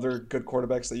like other good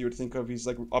quarterbacks that you would think of, he's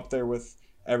like up there with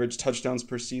average touchdowns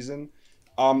per season.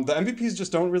 The MVPs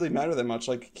just don't really matter that much.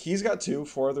 Like he's got 2,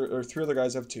 3 other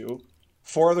guys have 2,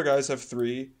 4 other guys have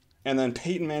 3, and then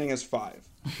Peyton Manning has 5.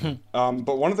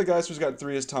 But one of the guys who's got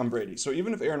 3 is Tom Brady. So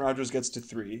even if Aaron Rodgers gets to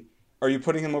 3, are you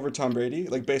putting him over Tom Brady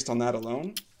like based on that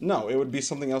alone? No, it would be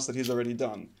something else that he's already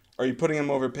done. Are you putting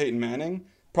him over Peyton Manning?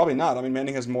 Probably not. I mean,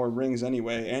 Manning has more rings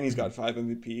anyway, and he's got 5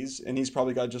 MVPs, and he's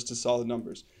probably got just as solid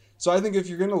numbers. So I think if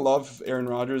you're going to love Aaron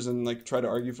Rodgers and like try to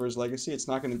argue for his legacy, it's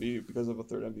not going to be because of a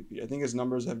 3rd MVP. I think his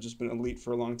numbers have just been elite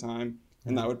for a long time,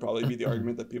 and that would probably be the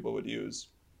argument that people would use.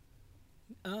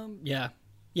 Yeah,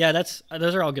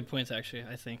 those are all good points actually.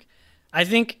 I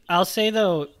think I'll say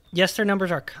though, yes, their numbers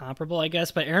are comparable, I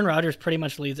guess, but Aaron Rodgers pretty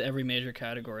much leads every major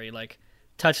category, like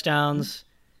touchdowns.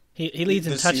 He leads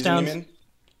in touchdowns. Season,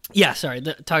 yeah, sorry,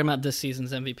 talking about this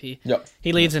season's MVP. Yep.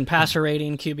 He leads in passer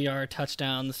rating, QBR,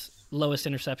 touchdowns, lowest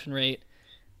interception rate,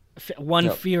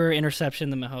 fewer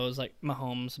interception than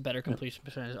Mahomes, better completion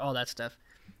percentage, all that stuff.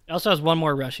 He also has 1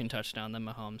 more rushing touchdown than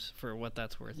Mahomes, for what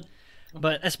that's worth.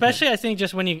 But especially, I think,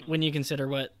 just when you consider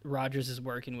what Rodgers is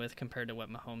working with compared to what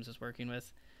Mahomes is working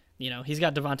with. You know, he's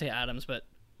got Devontae Adams, but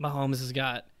Mahomes has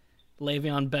got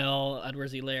Le'Veon Bell,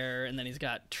 Edwards-Helaire, and then he's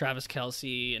got Travis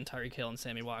Kelce and Tyreek Hill and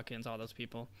Sammy Watkins, all those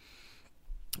people.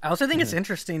 I also think it's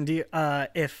interesting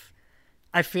if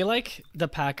I feel like the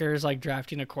Packers like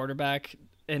drafting a quarterback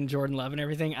and Jordan Love and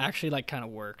everything actually like kind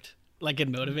of worked. Like it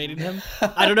motivated him.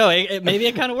 I don't know. Maybe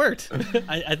it kind of worked.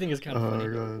 I think it's kind of funny.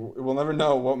 We'll never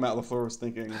know what Matt LaFleur was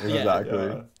thinking. Exactly.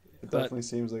 Yeah, it definitely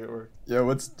seems like it worked. Yeah,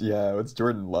 what's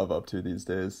Jordan Love up to these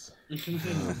days?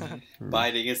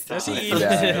 Biding his time. Does he even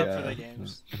sit up for the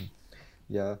games?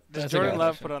 Yeah. Does Jordan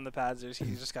Love put on the pads, or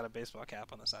he's just got a baseball cap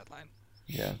on the sideline?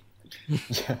 Yeah.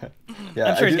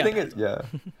 I'm sure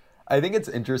I think it's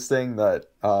interesting that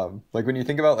like when you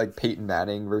think about like Peyton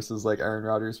Manning versus like Aaron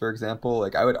Rodgers, for example,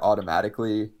 like I would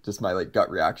automatically just my like gut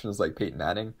reaction is like Peyton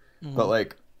Manning, but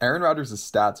like Aaron Rodgers'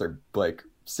 stats are like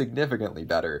significantly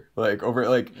better. Like over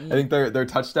like I think their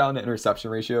touchdown to interception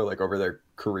ratio like over their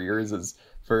careers is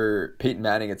for Peyton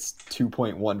Manning it's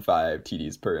 2.15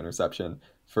 TDs per interception.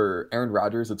 For Aaron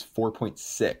Rodgers it's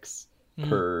 4.6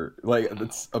 per like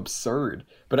that's absurd.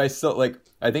 But I still like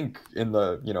I think in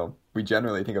the we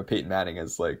generally think of Peyton Manning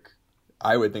as like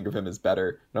I would think of him as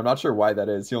better. And I'm not sure why that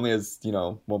is. He only has,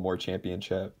 one more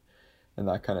championship and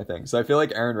that kind of thing. So I feel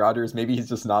like Aaron Rodgers, maybe he's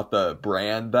just not the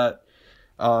brand that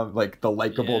like the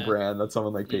likable brand that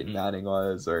someone like Peyton Manning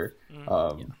was, or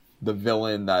the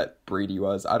villain that Brady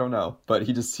was. I don't know. But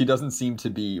he doesn't seem to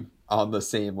be on the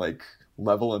same like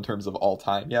level in terms of all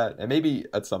time yet. And maybe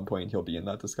at some point he'll be in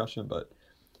that discussion, but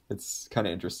it's kind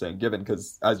of interesting given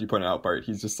because as you pointed out, Bart,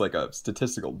 he's just like a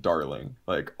statistical darling,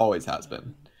 like always has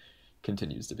been,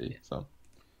 continues to be. So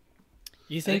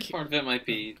I think part of it might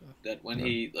be that when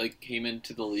he like came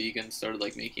into the league and started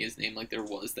like making his name, like there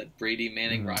was that Brady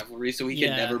Manning rivalry, so he could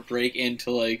never break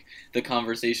into like the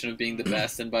conversation of being the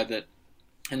best. And by that,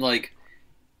 and like,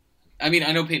 I mean,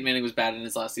 I know Peyton Manning was bad in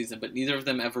his last season, but neither of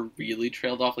them ever really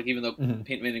trailed off. Like even though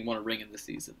Peyton Manning won a ring in this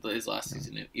season, his last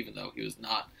season, even though he was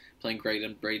not playing great,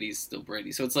 and Brady's still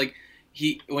Brady. So it's like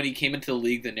when he came into the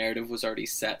league, the narrative was already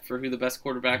set for who the best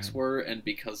quarterbacks were, and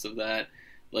because of that,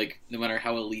 like no matter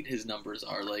how elite his numbers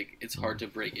are, like it's hard to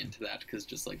break into that because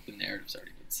just like the narrative's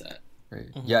already been set. Right.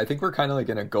 Yeah, I think we're kind of like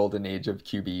in a golden age of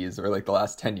QBs, or like the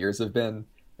last 10 years have been,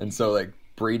 and so like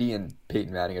Brady and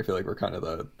Peyton Manning, I feel like we're kind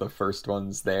of the first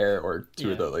ones there, or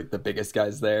two of the like the biggest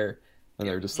guys there, and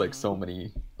there are just like so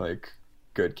many like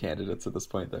good candidates at this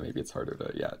point that maybe it's harder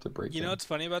to break. You know what's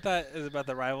funny about that is about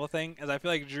the rival thing is I feel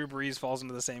like Drew Brees falls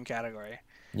into the same category.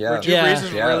 Yeah, where Drew Brees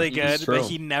is really good, but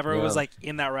he never Yeah. was like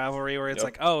in that rivalry where it's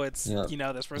like, oh, it's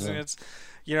this person, it's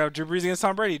Drew Brees against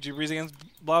Tom Brady, Drew Brees against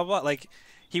blah blah. Like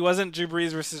he wasn't Drew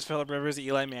Brees versus Phillip Rivers,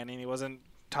 Eli Manning. He wasn't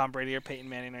Tom Brady or Peyton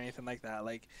Manning or anything like that.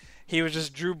 Like he was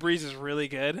just Drew Brees is really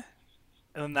good,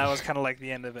 and then that was kind of like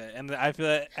the end of it. And I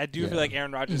feel like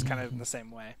Aaron Rodgers is kind of in the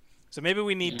same way. So maybe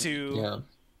we need to.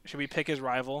 Should we pick his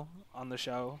rival on the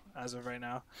show as of right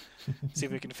now? See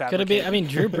if we can fabricate. Could it be? I mean,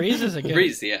 Drew Brees is a good.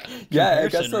 Brees, yeah. Yeah, I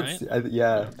guess that's. Right?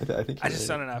 I think. I just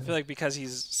don't know. I feel like because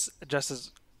he's just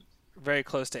as very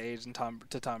close to age and Tom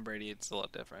Brady, it's a little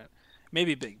different.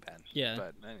 Maybe Big Ben. Yeah.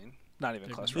 But I mean, not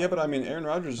even close. Yeah, but I mean, Aaron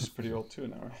Rodgers is pretty old too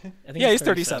now, right? I think Yeah, he's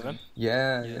 37.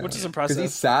 Yeah. Which is impressive.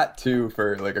 Because he sat too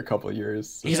for like a couple of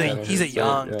years. He's a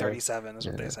young 37, is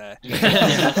what they say.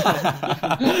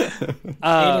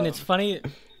 Aidan, it's funny.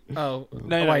 Oh,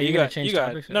 no, you got change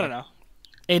topics? No.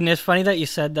 Aidan, it's funny that you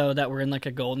said though that we're in like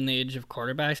a golden age of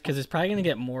quarterbacks because it's probably going to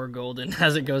get more golden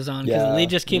as it goes on because the league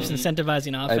just keeps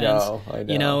incentivizing offense. I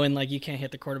know. And like you can't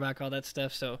hit the quarterback, all that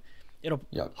stuff. So it'll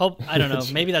hope. I don't know.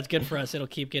 Maybe that's good for us. It'll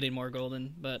keep getting more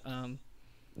golden. But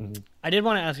I did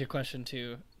want to ask a question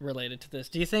too related to this.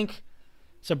 Do you think?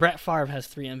 So Brett Favre has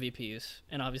 3 MVPs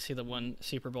and obviously the 1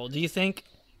 Super Bowl. Do you think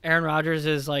Aaron Rodgers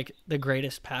is like the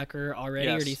greatest Packer already,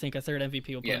 or do you think a 3rd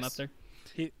MVP will put him up there?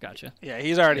 Gotcha. Yeah,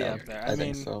 he's already up there. I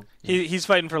mean, so. He's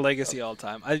fighting for legacy all the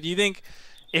time. Do you think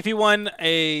if he won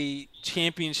a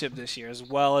championship this year as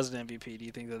well as an MVP, do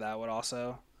you think that would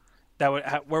also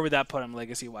where would that put him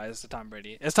legacy wise to Tom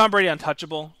Brady? Is Tom Brady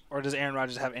untouchable, or does Aaron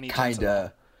Rodgers have any?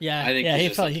 Kinda. Yeah, I think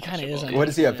he kind of is. What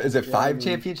does he have? Is it 5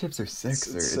 championships or 6?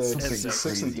 It's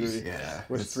 6 and 3. Yeah,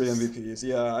 with 3 MVPs.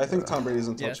 Yeah, I think Tom Brady's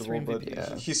untouchable,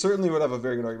 but he certainly would have a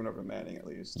very good argument over Manning at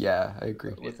least. Yeah, I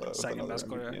agree. With second best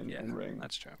quarterback in ring.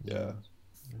 That's true. Yeah.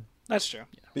 That's true.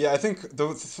 But yeah, I think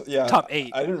top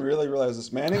 8. I didn't really realize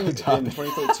this. Manning in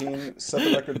 2013 set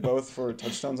the record both for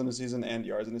touchdowns in a season and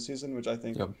yards in a season, which I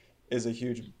think is a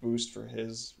huge boost for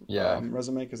his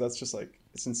resume because that's just like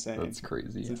it's insane. That's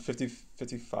crazy. It's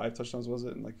 55 touchdowns was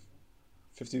it, and like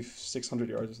 5,600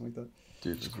 yards or something like that.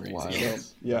 Dude, it's crazy. wild.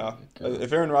 So, yeah,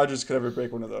 if Aaron Rodgers could ever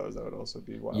break one of those, that would also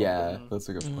be wild. Yeah, that's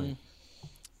a good point.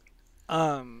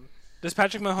 Does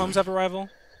Patrick Mahomes have a rival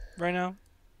right now?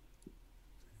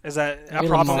 Is that a Maybe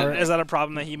problem? Lamar. Is that a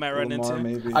problem that he might run Lamar, into?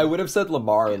 maybe. I would have said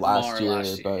Lamar last year,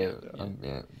 last year,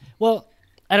 but Well,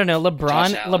 I don't know.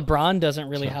 Josh Allen. LeBron doesn't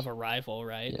really have a rival,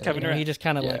 right? Yeah. Kevin Durant. He just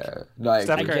kind of no, I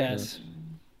Steph agree. I Curry. guess.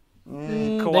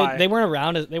 Kawhi. They weren't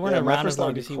around as first long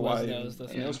thought as he it'd be was. Kawhi, That was the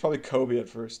and thing. it was probably Kobe at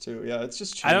first too. Yeah, it's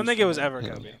just. I don't think it was changed. ever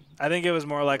Kobe. I think it was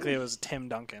more likely it was Tim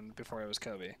Duncan before it was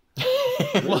Kobe.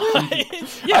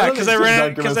 What? Yeah, because they ran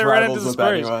into the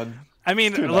Spurs. Anyone. I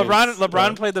mean, Too LeBron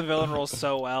nice. played the villain role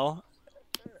so well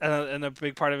in a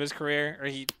big part of his career,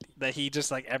 that he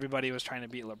just like everybody was trying to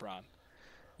beat LeBron.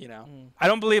 I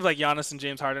don't believe like Giannis and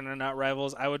James Harden are not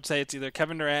rivals. I would say it's either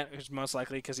Kevin Durant, who's most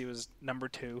likely because he was number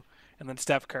 2, and then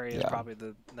Steph Curry is probably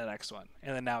the next one,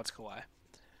 and then now it's Kawhi.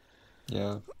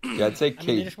 Yeah, I'd say I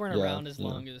mean, they just weren't around as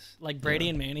long as like Brady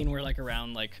and Manning were like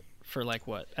around like for like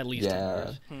what at least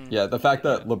 10 years. Yeah, the fact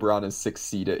that LeBron is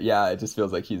succeeded, it just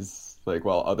feels like he's like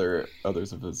others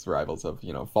of his rivals have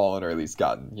fallen or at least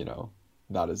gotten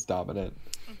not as dominant.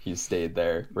 He's stayed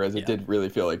there, whereas it did really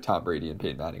feel like Tom Brady and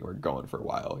Peyton Manning were going for a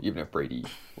while, even if Brady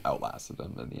outlasted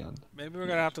them in the end. Maybe we're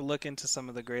gonna have to look into some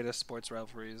of the greatest sports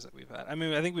rivalries that we've had. I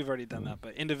mean, I think we've already done that,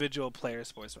 but individual player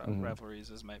sports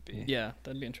rivalries might be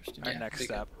that'd be interesting. Our next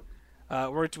step.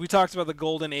 We talked about the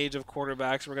golden age of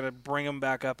quarterbacks. We're gonna bring them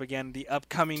back up again. The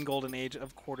upcoming golden age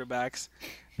of quarterbacks.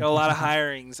 Got a lot of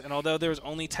hirings, and although there's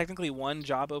only technically one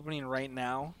job opening right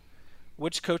now,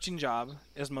 which coaching job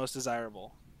is most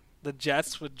desirable? The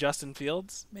Jets with Justin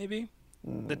Fields, maybe?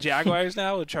 The Jaguars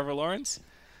now with Trevor Lawrence?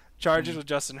 Chargers with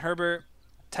Justin Herbert?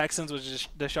 Texans with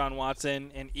Deshaun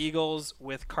Watson? And Eagles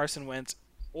with Carson Wentz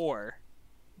or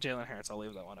Jalen Hurts? I'll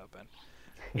leave that one open.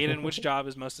 Aidan, which job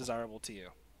is most desirable to you?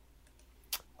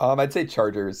 I'd say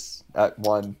Chargers at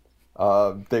 1.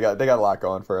 They got a lot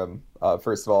going for him.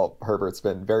 First of all, Herbert's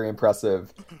been very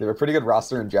impressive. They have a pretty good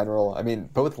roster in general. I mean,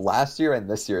 both last year and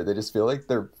this year, they just feel like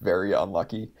they're very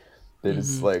unlucky. They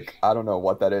just I don't know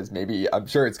what that is. Maybe I'm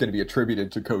sure it's going to be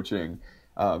attributed to coaching,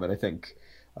 and I think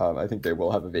they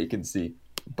will have a vacancy.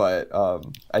 But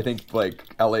I think like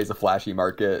LA's a flashy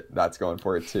market that's going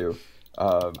for it too.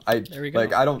 There we go.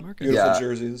 I don't beautiful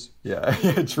jerseys. Yeah,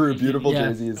 true, beautiful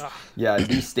jerseys. Yeah,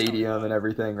 new stadium and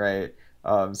everything, right?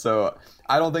 So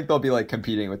I don't think they'll be like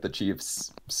competing with the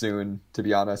Chiefs soon. To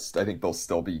be honest, I think they'll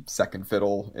still be second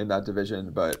fiddle in that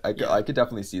division. But I could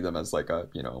definitely see them as like a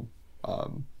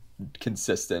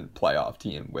consistent playoff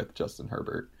team with Justin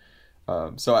Herbert.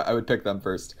 So I would pick them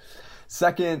first.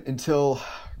 Second, until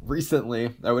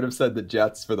recently, I would have said the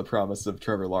Jets for the promise of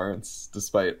Trevor Lawrence,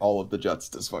 despite all of the Jets'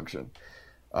 dysfunction.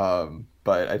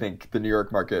 But I think the New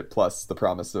York market plus the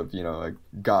promise of a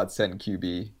godsend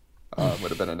QB would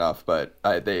have been enough. But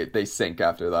they sink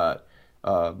after that.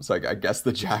 So I guess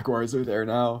the Jaguars are there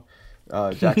now.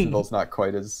 Jacksonville's not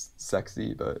quite as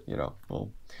sexy, but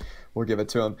we'll give it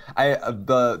to them.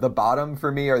 The bottom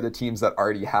for me are the teams that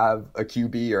already have a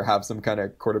QB or have some kind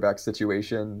of quarterback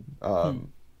situation.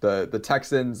 The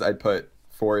Texans I'd put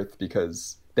 4th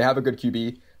because they have a good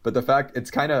QB, but the fact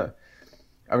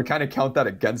I would kind of count that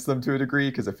against them to a degree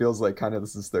because it feels like kind of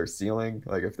this is their ceiling.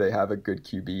 Like if they have a good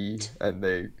QB and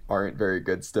they aren't very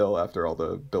good still after all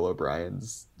the Bill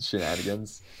O'Brien's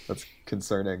shenanigans, that's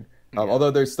concerning.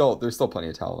 Although there's still plenty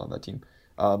of talent on that team.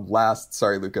 Last,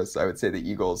 sorry, Lucas, I would say the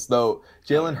Eagles. Though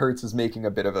Jalen Hurts is making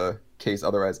a bit of a case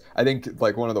otherwise. I think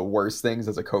like one of the worst things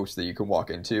as a coach that you can walk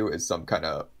into is some kind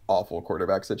of awful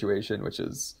quarterback situation, which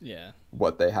is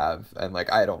what they have. And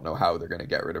like I don't know how they're going to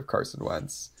get rid of Carson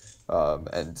Wentz.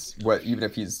 And even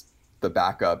if he's the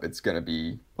backup, it's going to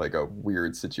be like a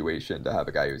weird situation to have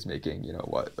a guy who's making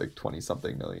like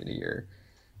 20-something million a year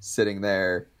sitting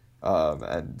there.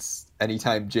 And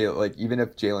anytime even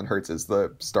if Jalen Hurts is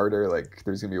the starter, like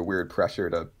there's gonna be a weird pressure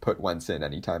to put Wentz in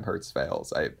anytime Hurts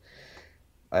fails. I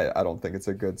don't think it's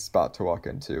a good spot to walk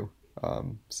into.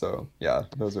 So yeah,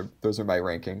 those are my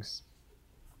rankings.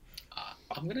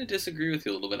 I'm gonna disagree with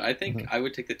you a little bit. I think I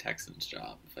would take the Texans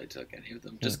job if I took any of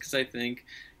them, just because I think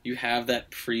you have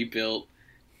that pre-built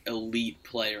elite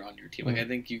player on your team. Like I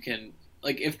think you can,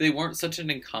 like if they weren't such an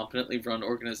incompetently run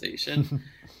organization.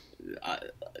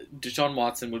 Deshaun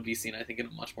Watson would be seen, I think, in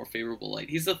a much more favorable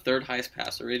light. He's the 3rd highest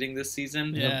passer rating this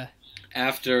season. Yeah,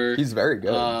 he's very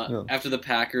good. After the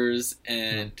Packers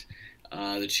and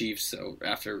the Chiefs, so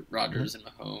after Rodgers and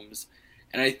Mahomes,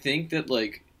 and I think that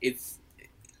like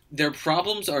their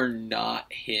problems are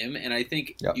not him. And I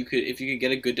think if you could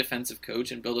get a good defensive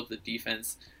coach and build up the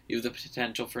defense, you have the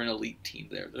potential for an elite team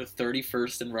there. They're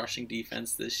 31st in rushing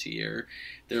defense this year.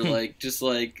 They're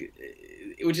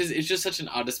it's just such an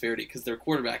odd disparity because their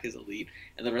quarterback is elite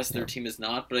and the rest of their team is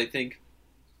not. But I think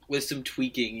with some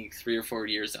tweaking 3 or 4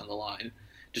 years down the line,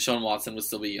 Deshaun Watson would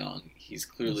still be young. He's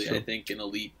clearly, I think, an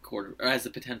elite or has the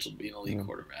potential to be an elite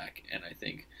quarterback. And I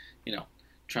think,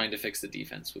 trying to fix the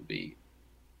defense would be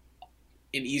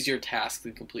an easier task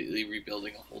than completely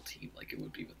rebuilding a whole team like it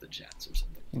would be with the Jets or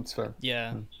something. That's fair.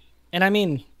 Yeah. And I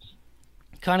mean,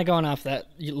 kind of going off that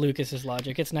Lucas's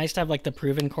logic, it's nice to have like the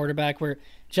proven quarterback where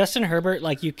Justin Herbert,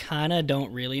 like you kind of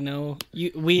don't really know.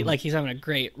 Like he's having a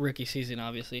great rookie season,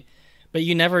 obviously, but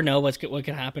you never know what could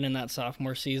happen in that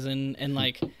sophomore season. And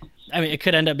like, I mean, it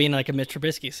could end up being like a Mitch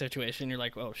Trubisky situation. You're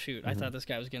like, oh shoot, I thought this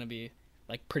guy was going to be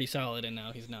like pretty solid and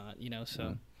now he's not,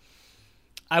 So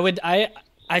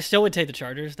I still would take the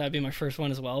Chargers. That'd be my first one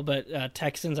as well. But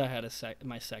Texans, I had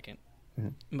my second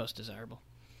most desirable.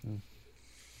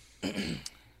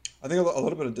 I think a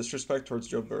little bit of disrespect towards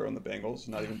Joe Burrow and the Bengals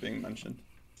not even being mentioned.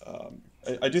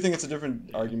 I do think it's a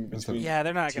different argument between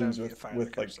they're not going teams to with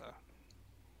the coach, like.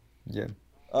 Yeah.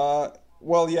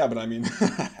 Well, yeah, but I mean,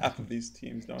 half of these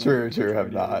teams don't. True,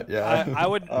 have not. Yeah.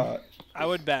 I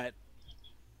would bet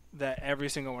that every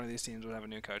single one of these teams would have a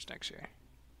new coach next year.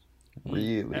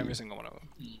 Really? Every single one of them.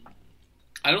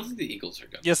 I don't think the Eagles are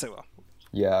good. Yes, they will.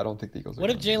 Yeah, I don't think the Eagles are What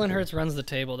if gonna Jalen be Hurts runs the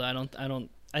table? Though?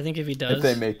 I think if he does, If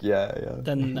they make, yeah.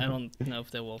 then I don't know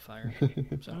if they will fire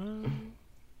him. So.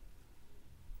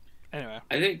 Anyway.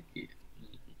 I think...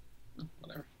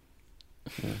 Whatever.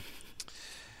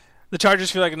 The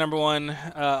Chargers feel like a number one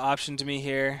option to me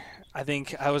here. I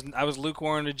think I was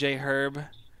lukewarm to Jay Herb.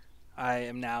 I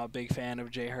am now a big fan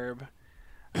of Jay Herb.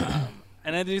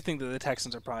 And I do think that the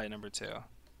Texans are probably number 2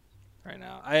 right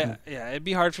now. It'd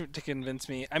be hard to convince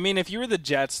me. I mean, if you were the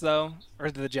Jets, though,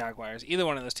 or the Jaguars, either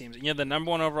one of those teams, and you had the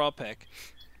number 1 overall pick,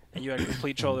 and you had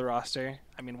complete control of the roster,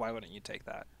 I mean, why wouldn't you take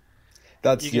that?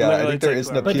 I think there is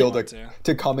an appeal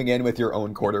to coming in with your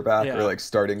own quarterback or like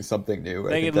starting something new.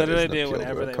 They could literally do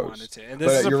whatever they wanted to. And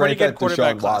this is a you're pretty right good that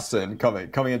quarterback Deshaun class. Watson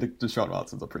coming into Deshaun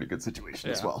Watson's a pretty good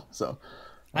situation as well. So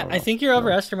I think you're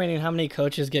overestimating how many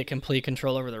coaches get complete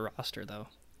control over the roster, though.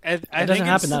 It I doesn't think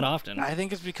happen that often. I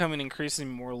think it's becoming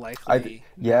increasingly more likely.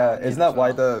 Isn't that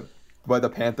why the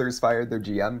Panthers fired their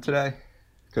GM today?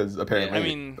 Because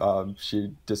apparently,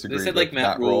 she disagreed. They said like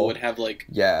Matt Rule would have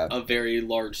a very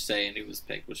large say in who was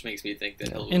picked, which makes me think that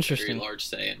he'll have a very large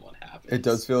say in what happens. It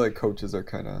does feel like coaches are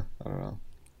kind of, I don't know,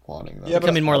 wanting that. Yeah,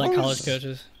 becoming more like college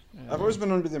coaches. I've always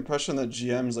been under the impression that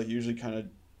GMs like usually kind of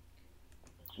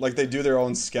like they do their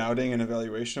own scouting and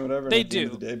evaluation or whatever. They at the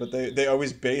end of the day, but they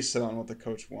always base it on what the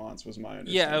coach wants. Was my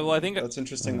understanding. Yeah, well, I think that's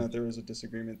interesting that there was a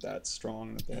disagreement that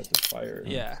strong that they had to fire.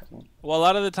 Yeah, well, a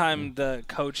lot of the time the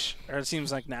coach, or it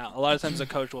seems like now, a lot of times the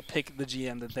coach will pick the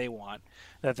GM that they want,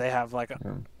 that they have like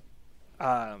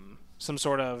some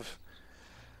sort of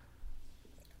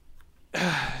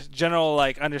general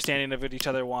like understanding of what each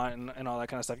other want and all that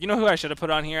kind of stuff. You know who I should have put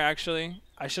on here actually?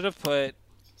 I should have put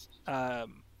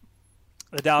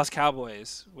the Dallas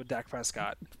Cowboys with Dak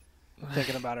Prescott.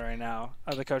 Thinking about it right now,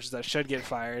 of the coaches that should get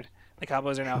fired. The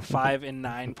Cowboys are now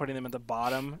 5-9, putting them at the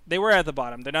bottom. They were at the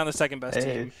bottom. They're now the second best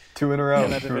team. 2 in a row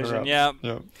in that division. Yeah.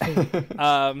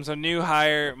 So new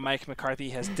hire Mike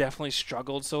McCarthy has definitely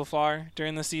struggled so far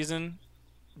during the season.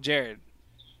 Jarod,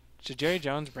 should Jerry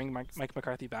Jones bring Mike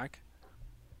McCarthy back?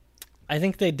 I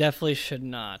think they definitely should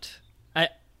not.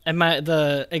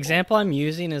 The example I'm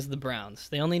using is the Browns.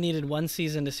 They only needed one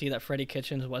season to see that Freddie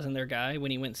Kitchens wasn't their guy when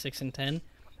he went 6-10.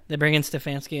 They bring in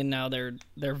Stefanski, and now they're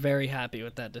very happy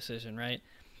with that decision, right?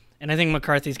 And I think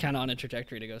McCarthy's kind of on a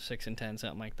trajectory to go 6-10,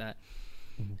 something like that.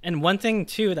 Mm-hmm. And one thing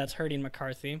too that's hurting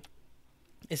McCarthy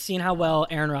is seeing how well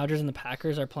Aaron Rodgers and the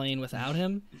Packers are playing without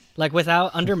him. Like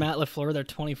under Matt LaFleur, they're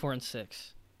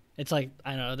 24-6. It's like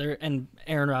I don't know. And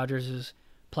Aaron Rodgers is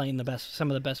playing some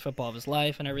of the best football of his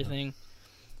life and everything.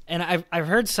 And I've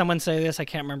heard someone say this, I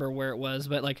can't remember where it was,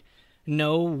 but like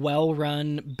no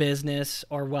well-run business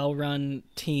or well-run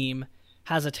team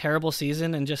has a terrible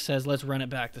season and just says, let's run it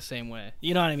back the same way.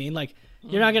 You know what I mean? Like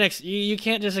you're not going to, you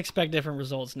can't just expect different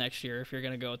results next year if you're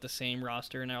going to go with the same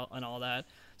roster and all that,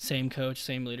 same coach,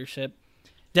 same leadership.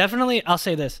 Definitely, I'll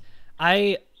say this.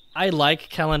 I like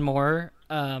Kellen Moore,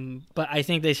 but I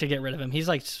think they should get rid of him. He's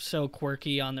like so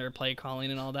quirky on their play calling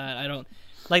and all that. I don't,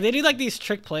 like they do like these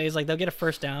trick plays, like they'll get a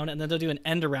first down and then they'll do an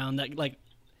end around that like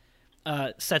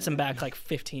sets them back like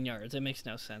 15 yards. It makes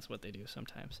no sense what they do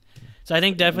sometimes. So I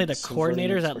think definitely the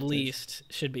coordinators at least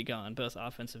should be gone, both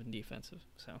offensive and defensive.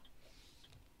 So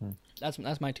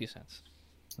that's my 2 cents.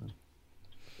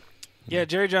 Yeah,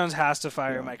 Jerry Jones has to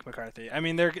fire Mike McCarthy. I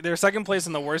mean, they're second place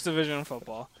in the worst division in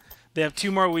football. They have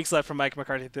 2 more weeks left for Mike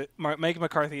McCarthy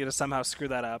to somehow screw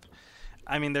that up.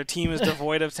 I mean, their team is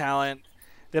devoid of talent.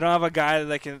 They don't have a guy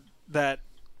that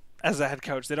as a head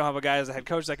coach. They don't have a guy as a head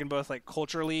coach that can both like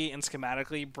culturally and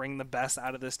schematically bring the best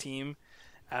out of this team.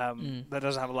 That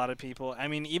doesn't have a lot of people. I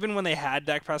mean, even when they had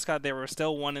Dak Prescott, they were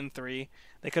still 1-3.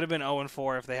 They could have been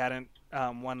 0-4 if they hadn't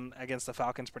won against the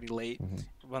Falcons pretty late,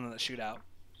 won the shootout.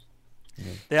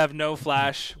 They have no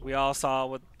flash. We all saw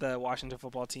what the Washington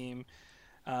football team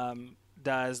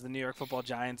does, the New York football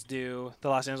Giants do, the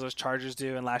Los Angeles Chargers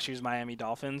do, and last year's Miami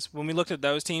Dolphins. When we looked at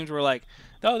those teams, we're like,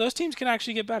 oh, those teams can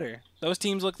actually get better. Those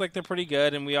teams look like they're pretty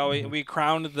good, and we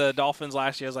crowned the Dolphins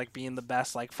last year as like being the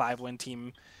best like 5-win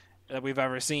team that we've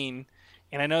ever seen.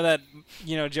 And I know that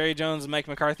Jerry Jones and Mike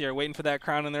McCarthy are waiting for that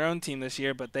crown in their own team this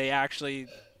year, but they actually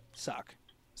suck.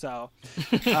 So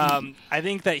I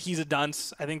think that he's a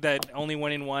dunce. I think that only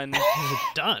winning one. He's a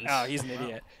dunce. Oh, he's an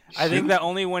idiot. I think that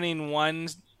only winning one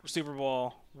Super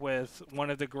Bowl with one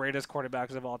of the greatest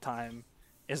quarterbacks of all time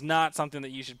is not something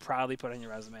that you should proudly put on your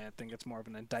resume. I think it's more of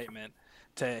an indictment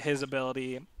to his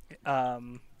ability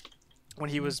when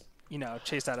he was,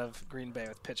 chased out of Green Bay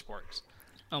with pitchforks.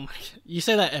 Oh my! You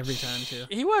say that every time too.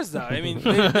 He was though. I mean,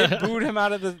 they booed him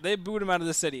out of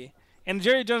the city, and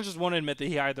Jerry Jones just won't admit that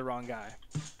he hired the wrong guy.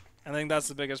 I think that's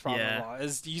the biggest problem of all.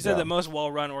 Is you said that most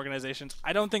well-run organizations.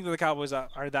 I don't think that the Cowboys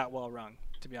are that well-run,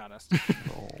 to be honest.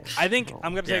 I think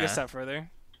I'm going to take a step further.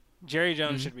 Jerry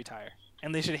Jones should retire,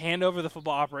 and they should hand over the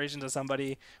football operation to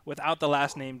somebody without the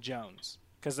last name Jones,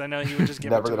 because I know he would just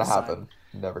give Never it to gonna his son. happen.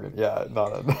 Never gonna. Yeah,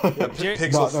 not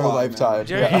pigs not will in our fly, lifetime.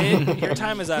 Jerry, your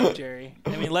time is up, Jerry.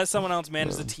 I mean, let someone else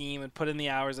manage the team and put in the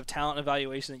hours of talent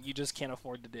evaluation that you just can't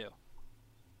afford to do.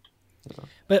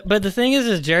 But the thing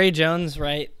is Jerry Jones,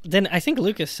 right? Then I think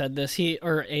Lucas said this,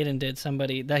 or Aidan did,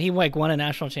 somebody, that he won a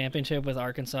national championship with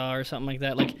Arkansas or something like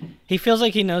that. Like, he feels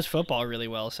like he knows football really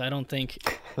well, so I don't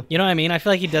think, you know what I mean? I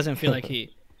feel like he doesn't feel like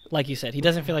like you said, he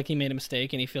doesn't feel like he made a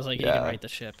mistake, and he feels like he can right the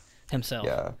ship himself.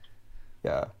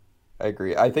 Yeah, I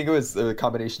agree. I think it was a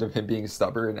combination of him being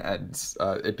stubborn and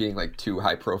it being like too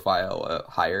high profile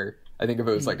hire. I think if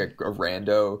it was like a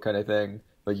rando kind of thing,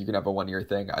 like you can have a 1-year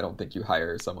thing, I don't think you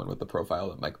hire someone with the profile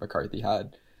that Mike McCarthy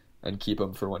had and keep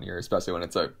him for 1 year, especially when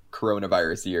it's a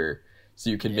coronavirus year.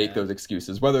 So you can make those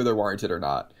excuses, whether they're warranted or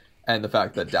not. And the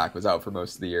fact that Dak was out for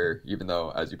most of the year, even though,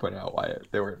 as you pointed out, Wyatt,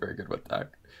 they weren't very good with Dak.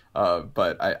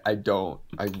 But I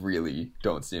really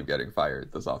don't see him getting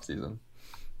fired this offseason.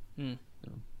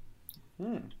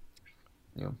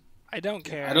 I don't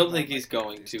care. I don't think he's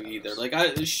going to either. Like,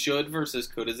 should versus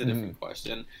could is a different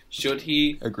question. Should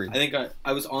he? Agreed. I think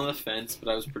I was on the fence, but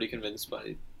I was pretty convinced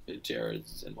by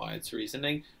Jarod's and Wyatt's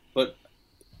reasoning. But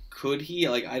could he?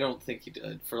 Like, I don't think he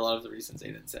did for a lot of the reasons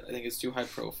Aidan said. I think it's too high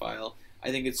profile.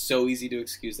 I think it's so easy to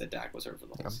excuse that Dak was hurt for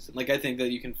the whole season. Like, I think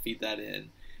that you can feed that in.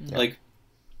 Yeah. Like,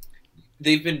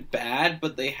 they've been bad,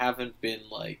 but they haven't been,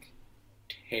 like,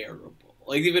 terrible.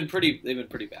 Like, they've been pretty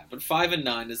bad. But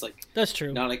 5-9 is, like, that's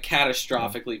true. Not a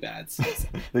catastrophically bad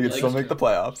season. They can still make the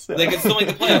playoffs. Yeah. They can still make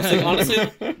the playoffs. Like,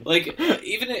 honestly, like,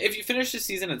 even if you finish the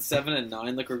season at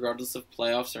 7-9, like, regardless of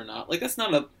playoffs or not, like, that's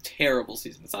not a terrible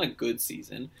season. It's not a good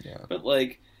season. Yeah. But,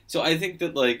 like, so I think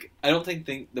that, like, I don't think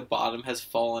the bottom has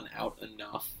fallen out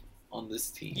enough on this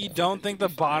team. You don't think the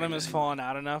bottom has fallen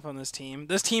out enough on this team?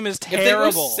 This team is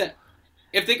terrible.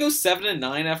 If they go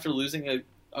 7-9 after losing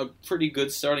a pretty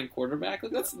good starting quarterback,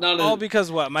 like, that's not all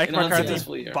because what Mike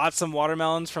McCarthy year. Bought some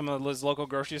watermelons from his local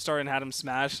grocery store and had them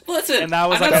smashed. Well, that's it. And that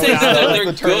was I'm not saying that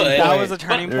they're good. That was a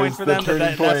turning point for them.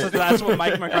 That's what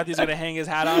Mike McCarthy's going to hang his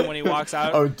hat on when he walks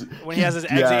out. When he has his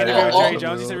exit interview with Jerry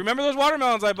Jones, he said, "Remember those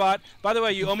watermelons I bought? By the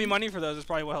way, you owe me money for those." Is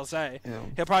probably what he'll say. Yeah.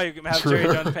 He'll probably have Jerry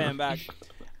Jones pay him back.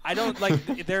 I don't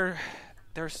like. They're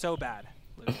so bad,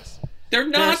 Lucas. They're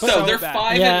not though. So they're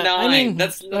 5-9. I mean,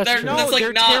 that's like they're not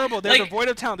terrible. They're like, devoid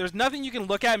of talent. There's nothing you can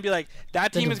look at and be like,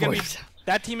 that team is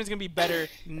gonna be better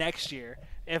next year.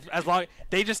 As long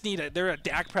they just need it. They're a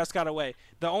Dak Prescott away.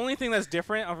 The only thing that's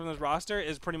different from this roster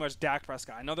is pretty much Dak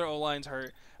Prescott. I know their O-line's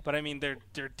hurt, but I mean their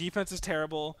defense is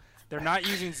terrible. They're not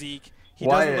using Zeke. He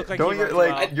doesn't look like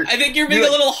I think you're being a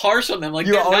little harsh on them. Like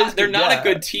they're not a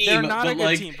good team. They're not a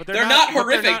good team, but they're not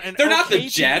horrific. They're not the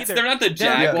Jets. They're not the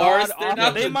Jaguars. They're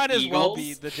not the Eagles. They might as well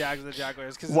be the Jags or the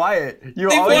Jaguars. Wyatt, they've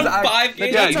won 5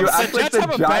 games. The Jets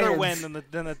have a better win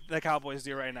than the Cowboys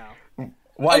do right now.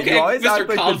 Why okay, you always Mr. act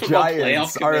like the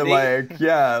Giants are like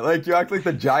like you act like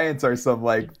the Giants are some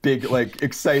like big like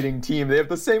exciting team. They have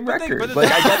the same record. I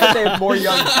get that they have more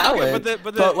young talent,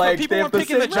 but like people they were have the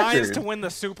picking same the Giants record. to win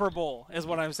the Super Bowl, is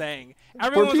what I'm saying.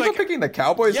 Were people picking the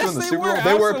Cowboys to win the Super Bowl?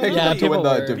 They were picking them to win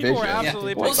the division.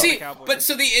 Well, see, but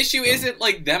so the issue isn't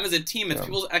like them as a team; it's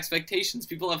people's expectations.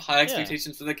 People have high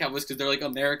expectations for the Cowboys because they're like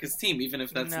America's team, even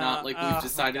if that's not like we've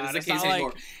decided is the case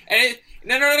anymore. And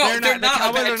no, they're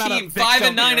not a bad team.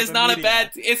 5-9 is not a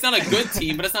bad. It's not a good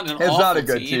team, but it's not an awful team. It's not a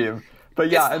good team. But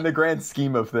yeah, in the grand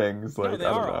scheme of things, like, they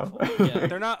are awful. Yeah,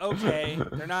 they're not okay.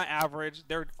 They're not average.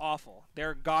 They're awful.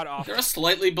 They're god awful. They're a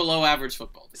slightly below average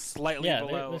football team. Slightly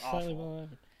below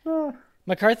awful.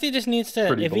 McCarthy just needs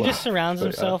to, if he just surrounds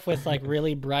himself with like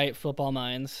really bright football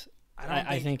minds,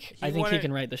 I think he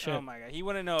can right the ship. Oh my god, he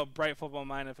wouldn't know a bright football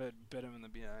mind if it bit him in the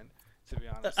behind. To be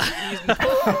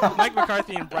honest, Mike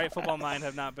McCarthy and bright football mind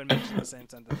have not been mentioned in the same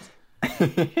sentence,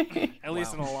 at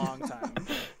least in a long time.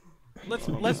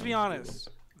 Let's be honest,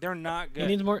 they're not good. He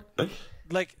needs more.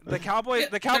 Like the Cowboys,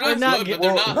 the Cowboys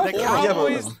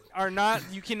are not.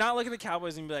 You cannot look at the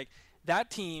Cowboys and be like,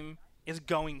 that team is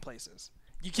going places.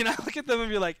 You cannot look at them and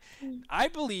be like, I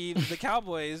believe the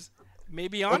Cowboys may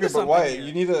be onto Okay, but something Wyatt, here.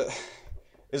 you need to.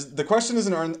 The question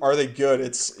isn't are they good?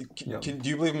 It's do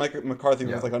you believe Mike McCarthy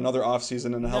with like another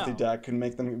offseason and a healthy Dak can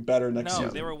make them better next season?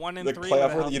 No, they were 1-3. The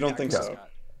playoff worthy, you don't think so?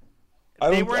 I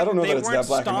don't know that it's that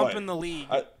black and white. They weren't stomping the league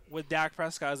with Dak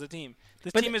Prescott as a team.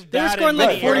 This team is they were bad. scoring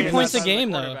like 40 Right, points a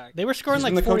game, though. They were scoring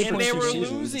like 40 and points they a were game.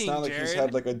 losing, It's not like he's Jarod.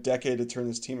 had like a decade to turn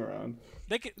his team around.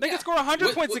 They could score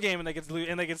 100 points a game and they could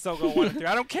still go 1-3.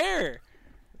 I don't care.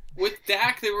 With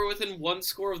Dak, they were within one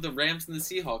score of the Rams and the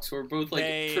Seahawks, who are both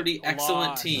like pretty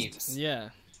excellent teams. Yeah.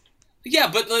 Yeah,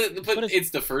 but it's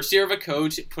the first year of a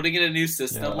coach putting in a new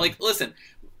system. Yeah. Like, listen,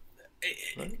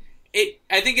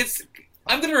 I think it's.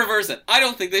 I'm going to reverse it. I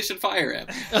don't think they should fire him.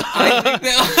 I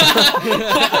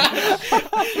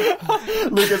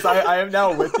think Lucas, I am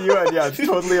now with you, and yeah, it's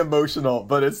totally emotional,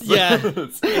 but it's Yeah. great.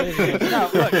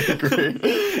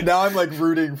 Now I'm like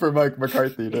rooting for Mike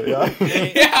McCarthy. yeah,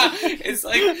 it's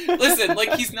like, listen,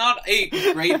 like he's not a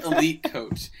great elite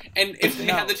coach, and if they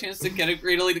had the chance to get a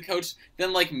great elite coach,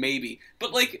 then like maybe.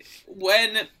 But like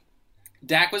when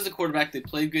Dak was the quarterback, they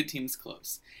played good teams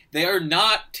close. They are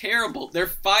not terrible. They're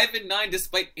 5-9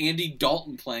 despite Andy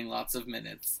Dalton playing lots of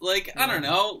minutes. Like, I don't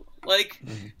know. Like,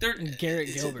 they're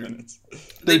Garrett Gilbert.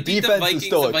 Their beat the defense Vikings. is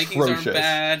still The Vikings aren't atrocious.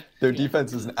 bad. Their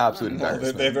defense is an absolute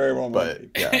embarrassment. They very well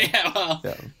might but be. yeah, Yeah, well,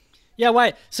 Yeah,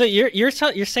 why? So you're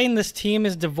saying this team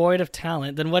is devoid of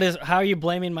talent? Then how are you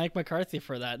blaming Mike McCarthy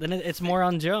for that? Then it's more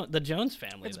on the Jones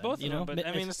family. It's then, both of them, but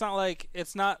I mean, it's not like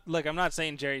Look, I'm not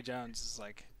saying Jerry Jones is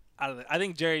like out of it. I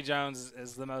think Jerry Jones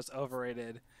is the most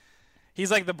overrated. He's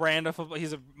like the brand of football.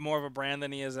 He's more of a brand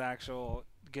than he is an actual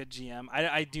good GM.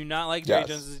 I do not like Jerry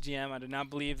Jones as a GM. I do not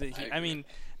believe that he. I mean,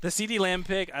 the CeeDee Lamb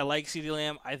pick. I like CeeDee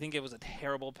Lamb. I think it was a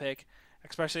terrible pick.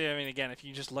 Especially, I mean, again, if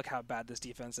you just look how bad this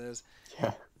defense is.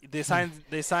 Yeah. They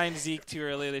signed Zeke too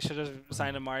early. They should have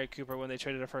signed Amari Cooper when they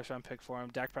traded a first-round pick for him.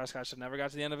 Dak Prescott should never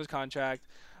got to the end of his contract.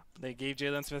 They gave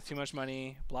Jalen Smith too much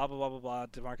money. Blah, blah, blah, blah, blah.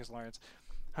 DeMarcus Lawrence,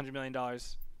 $100 million.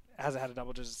 Hasn't had a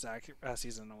double-digit sack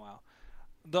season in a while.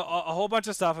 A whole bunch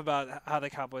of stuff about how the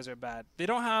Cowboys are bad. They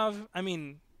don't have, I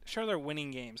mean, sure they're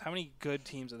winning games. How many good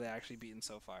teams have they actually beaten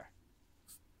so far?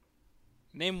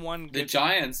 Name one good the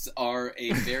Giants are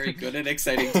a very good and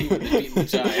exciting team when they beat the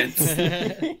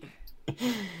Giants.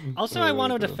 Also, I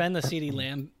want to defend the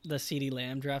CeeDee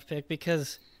Lamb draft pick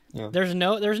because there's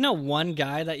no one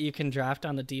guy that you can draft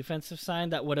on the defensive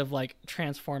side that would have like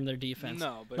transformed their defense.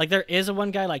 No, but like there is a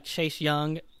one guy like Chase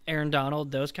Young, Aaron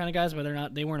Donald, those kind of guys,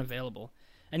 but they weren't available.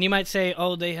 And you might say,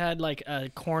 oh, they had like a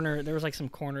corner. There was like some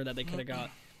corner that they could have got,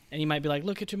 and you might be like,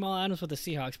 look at Jamal Adams with the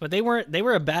Seahawks, but they weren't. They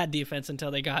were a bad defense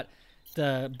until they got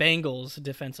the Bengals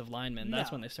defensive lineman.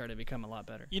 That's when they started to become a lot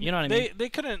better. You know what I mean?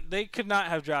 They could not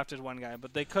have drafted one guy,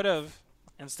 but they could have,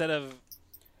 instead of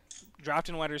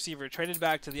drafting wide receiver, traded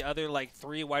back to the other like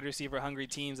 3 wide receiver hungry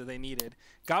teams that they needed,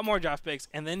 got more draft picks,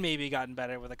 and then maybe gotten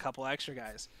better with a couple extra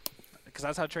guys, because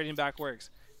that's how trading back works.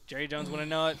 Jerry Jones wouldn't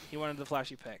know it. He wanted the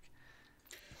flashy pick.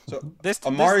 So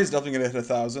Amari's definitely going to hit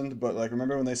 1,000, but like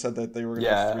remember when they said that they were going to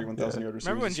have 3 1,000 yard receivers?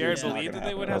 Remember when Jarod believed that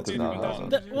they would have 2 1,000?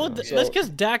 That's because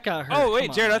Dak got hurt. Oh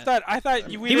wait, Jarod, I thought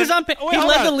he was on. He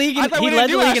led the league. He led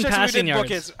the league in passing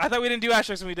yards. I thought we didn't do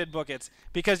asterisks when we did book it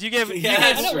because you gave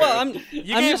I'm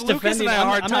just Lucas and I a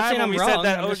hard time when we said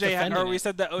that OJ we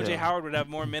said that OJ Howard would have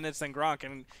more minutes than Gronk,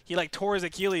 and he like tore his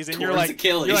Achilles, and you're like,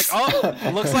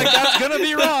 oh, looks like that's gonna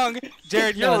be wrong,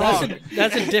 Jarod. You're wrong.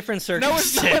 That's a different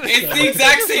circumstance. It's the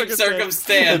exact same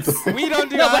circumstance. We don't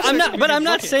do. No, I'm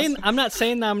not saying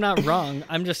that I'm not wrong.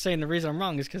 I'm just saying the reason I'm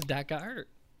wrong is because Dak got hurt.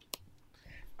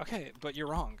 Okay, but you're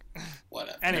wrong.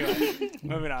 Whatever. Anyway,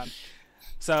 moving on.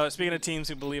 So, speaking of teams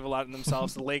who believe a lot in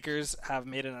themselves, the Lakers have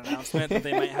made an announcement that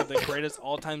they might have the greatest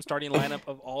all-time starting lineup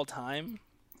of all time.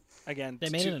 Again, they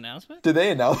made an announcement. Did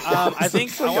they announce? I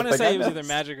think I want to say it was either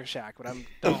Magic or Shaq, but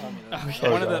don't hold me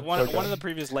to that. One of the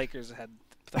previous Lakers had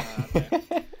thrown it out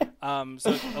there.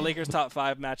 So the Lakers' top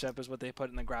 5 matchup is what they put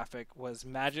in the graphic was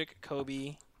Magic,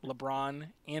 Kobe, LeBron,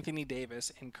 Anthony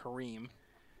Davis, and Kareem.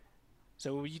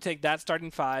 So will you take that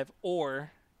starting 5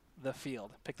 or the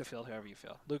field? Pick the field however you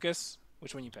feel. Lucas,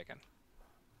 which one you picking?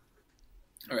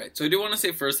 All right, so I do want to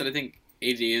say first that I think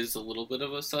AJ is a little bit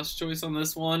of a sus choice on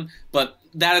this one, but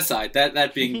that aside,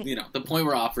 that being the point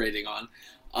we're operating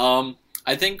on,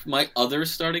 I think my other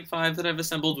starting 5 that I've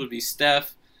assembled would be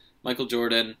Steph, Michael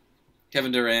Jordan,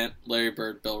 Kevin Durant, Larry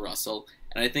Bird, Bill Russell.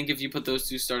 And I think if you put those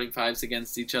 2 starting 5s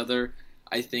against each other,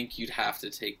 I think you'd have to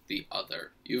take the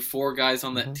other. You have 4 guys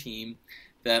on that team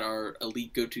that are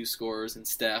elite go-to scorers in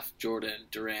Steph, Jordan,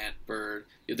 Durant, Bird.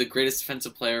 You're the greatest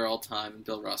defensive player all time in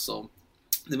Bill Russell.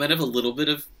 They might have a little bit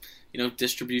of,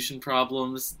 distribution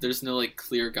problems. There's no like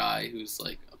clear guy who's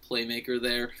like a playmaker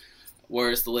there,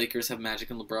 whereas the Lakers have Magic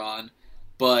and LeBron.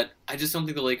 But I just don't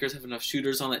think the Lakers have enough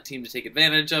shooters on that team to take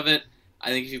advantage of it. I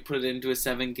think if you put it into a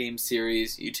 7-game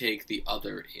series, you take the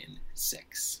other in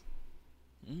 6.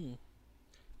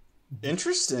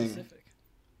 Interesting. Specific.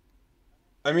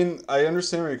 I mean, I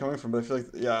understand where you're coming from, but I feel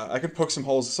like, I could poke some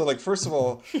holes. So, like, first of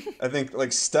all, I think,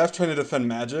 like, Steph trying to defend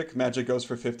Magic goes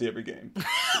for 50 every game.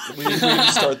 We need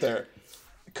to start there.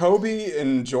 Kobe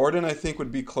and Jordan, I think,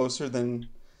 would be closer than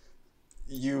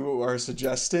you are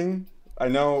suggesting. I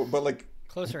know, but, like,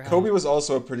 Closer. Kobe was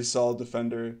also a pretty solid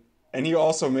defender, and he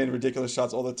also made ridiculous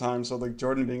shots all the time, so, like,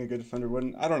 Jordan being a good defender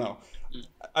wouldn't. I don't know.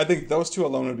 I think those two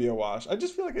alone would be a wash. I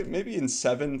just feel like maybe in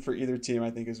 7 for either team, I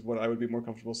think is what I would be more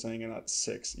comfortable saying, and not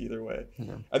 6 either way.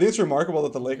 Yeah. I think it's remarkable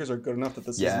that the Lakers are good enough that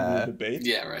this isn't even a debate.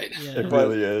 Yeah, right. Yeah. It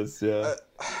really is, yeah.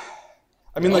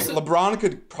 I mean, like, LeBron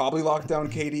could probably lock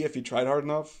down KD if he tried hard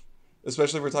enough,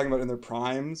 especially if we're talking about in their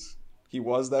primes. He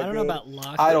was that good. I don't know about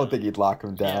lock. I don't think he'd lock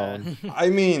him down. Yeah. I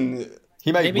mean,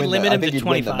 he might Maybe win limit I him think to he'd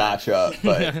win the 25. matchup,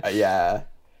 but yeah.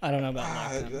 I don't know about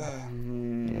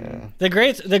lockdown. Yeah.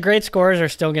 The great scorers are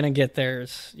still gonna get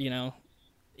theirs. You'll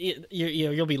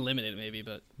be limited maybe,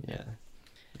 but Yeah.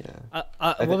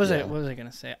 what was I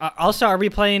gonna say? Also, are we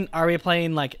playing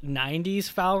like '90s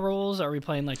foul rules? Or are we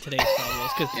playing like today's foul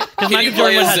rules? Because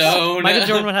Michael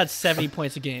Jordan would had 70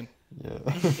 points a game. Yeah.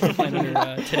 Playing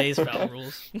under today's foul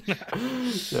rules.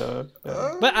 Yeah.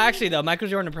 But actually, though, Michael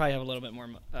Jordan would probably have a little bit more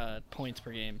points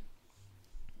per game.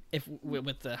 If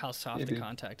with how soft the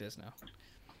contact is now.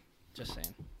 Just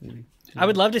saying. I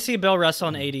would love to see Bill Russell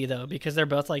and AD though, because they're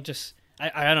both like just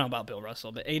I don't know about Bill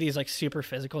Russell, but AD is like super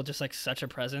physical, just like such a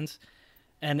presence,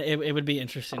 and it would be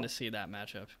interesting to see that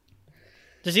matchup.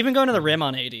 Just even going to the rim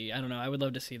on AD, I don't know. I would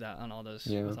love to see that on all those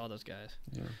with all those guys.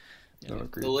 Yeah. Yeah. No,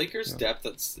 agreed. The Lakers' depth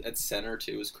at center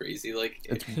too is crazy. Like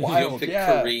It's you wild, don't pick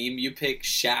yeah. Kareem, you pick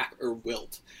Shaq or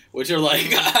Wilt, which are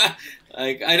like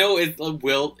like I know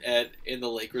Wilt in the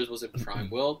Lakers was in prime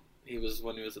Wilt. He was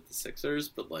when he was at the Sixers,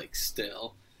 but like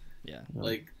still, Yeah.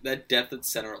 like that depth at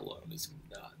center alone is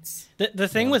nuts. The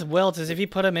thing with Wilt is if you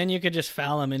put him in, you could just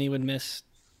foul him and he would miss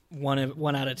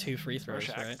one out of 2 free throws,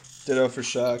 right? ditto for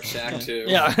Shaq. Shaq too.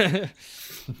 Yeah.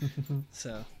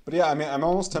 So. But yeah, I mean, I'm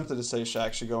almost tempted to say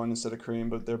Shaq should go in instead of Kareem,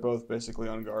 but they're both basically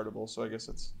unguardable, so I guess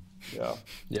it's, Yeah.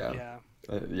 Yeah.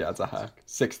 Yeah, it's a hack.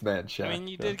 6th man Shaq. I mean,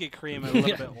 you did get Kareem a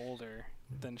little bit older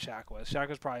than Shaq was. Shaq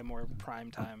was probably more prime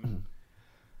time,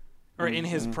 or in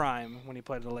his prime when he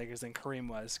played for the Lakers than Kareem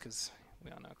was, because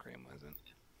we all know Kareem wasn't.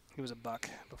 He was a buck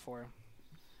before.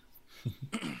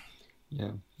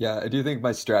 Yeah, I do think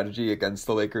my strategy against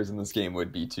the Lakers in this game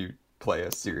would be to play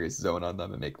a serious zone on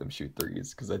them and make them shoot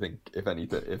threes, because I think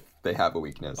if they have a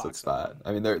weakness, it's that.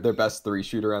 I mean, their best 3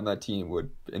 shooter on that team would,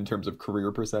 in terms of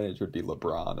career percentage, would be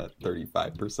LeBron at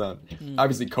 35%.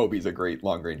 Obviously, Kobe's a great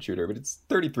long range shooter, but it's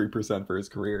 33% for his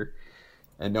career,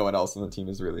 and no one else on the team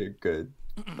is really a good,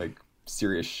 like,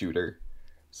 serious shooter.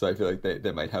 So I feel like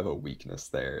they might have a weakness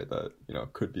there that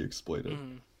could be exploited.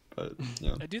 But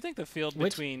I do think the field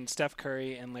between Steph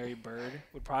Curry and Larry Bird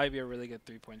would probably be a really good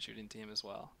 3-point shooting team as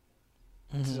well.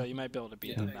 So you might be able to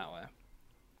beat them that way.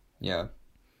 Yeah.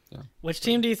 Which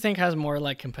team do you think has more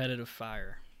like competitive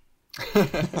fire?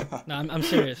 No, I'm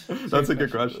serious. That's a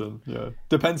good question. Yeah,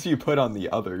 depends who you put on the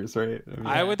others, right? I mean,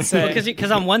 I would say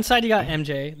because on one side you got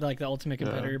MJ, like the ultimate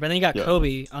competitor, but then you got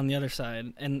Kobe on the other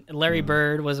side, and Larry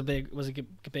Bird was a big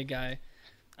guy.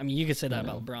 I mean, you could say that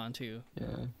about LeBron too. Yeah,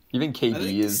 even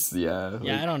KD is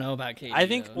I don't know about KD. I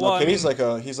think though. KD's like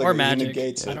a or Union Magic.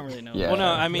 Gates. I don't really know. Yeah. Well,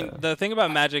 no, I mean the thing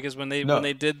about Magic is when they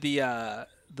did the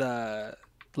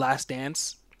Last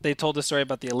Dance, they told the story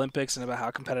about the Olympics and about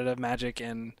how competitive Magic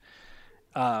and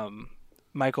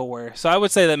Michael were. So I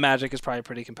would say that Magic is probably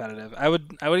pretty competitive. I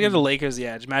would give the Lakers the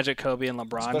edge. Magic, Kobe, and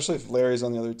LeBron. Especially if Larry's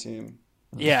on the other team.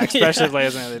 Yeah, especially if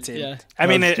Larry's on the other team. Yeah. I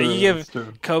mean, That's true, you give that's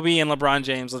true. Kobe and LeBron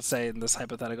James, let's say in this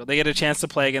hypothetical, they get a chance to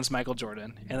play against Michael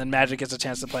Jordan, and then Magic gets a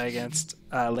chance to play against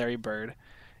Larry Bird.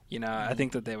 I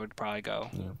think that they would probably go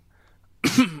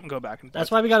go back and forth.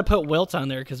 That's why we got to put Wilt on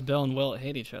there, because Bill and Wilt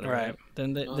hate each other. Right.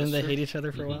 Then they hate each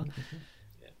other for a while.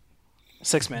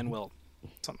 6-man Wilt,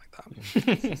 something like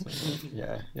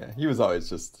that. Yeah. He was always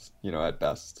just at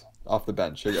best off the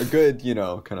bench, a good kind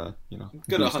of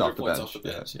Good boost 100 points off the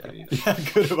bench. Yeah,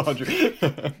 good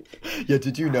 100. Yeah,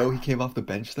 did you know he came off the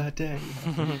bench that day?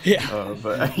 Yeah.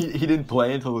 But he didn't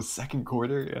play until the second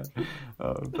quarter. Yeah.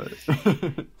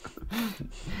 But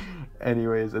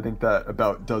anyways, I think that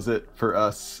about does it for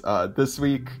us this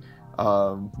week.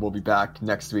 We'll be back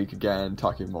next week again,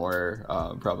 talking more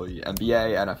probably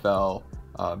NBA, NFL,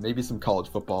 Maybe some college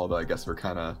football, though I guess we're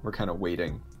kind of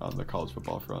waiting on the college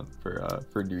football front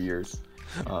for New Year's.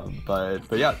 But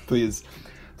yeah, please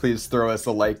throw us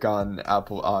a like on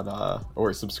Apple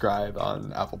or subscribe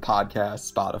on Apple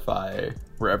Podcasts, Spotify,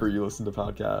 wherever you listen to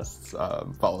podcasts.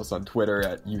 Follow us on Twitter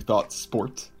at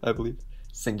YouThoughtSport, I believe,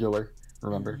 singular.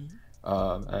 Remember,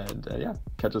 and yeah,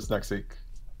 catch us next week.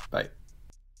 Bye.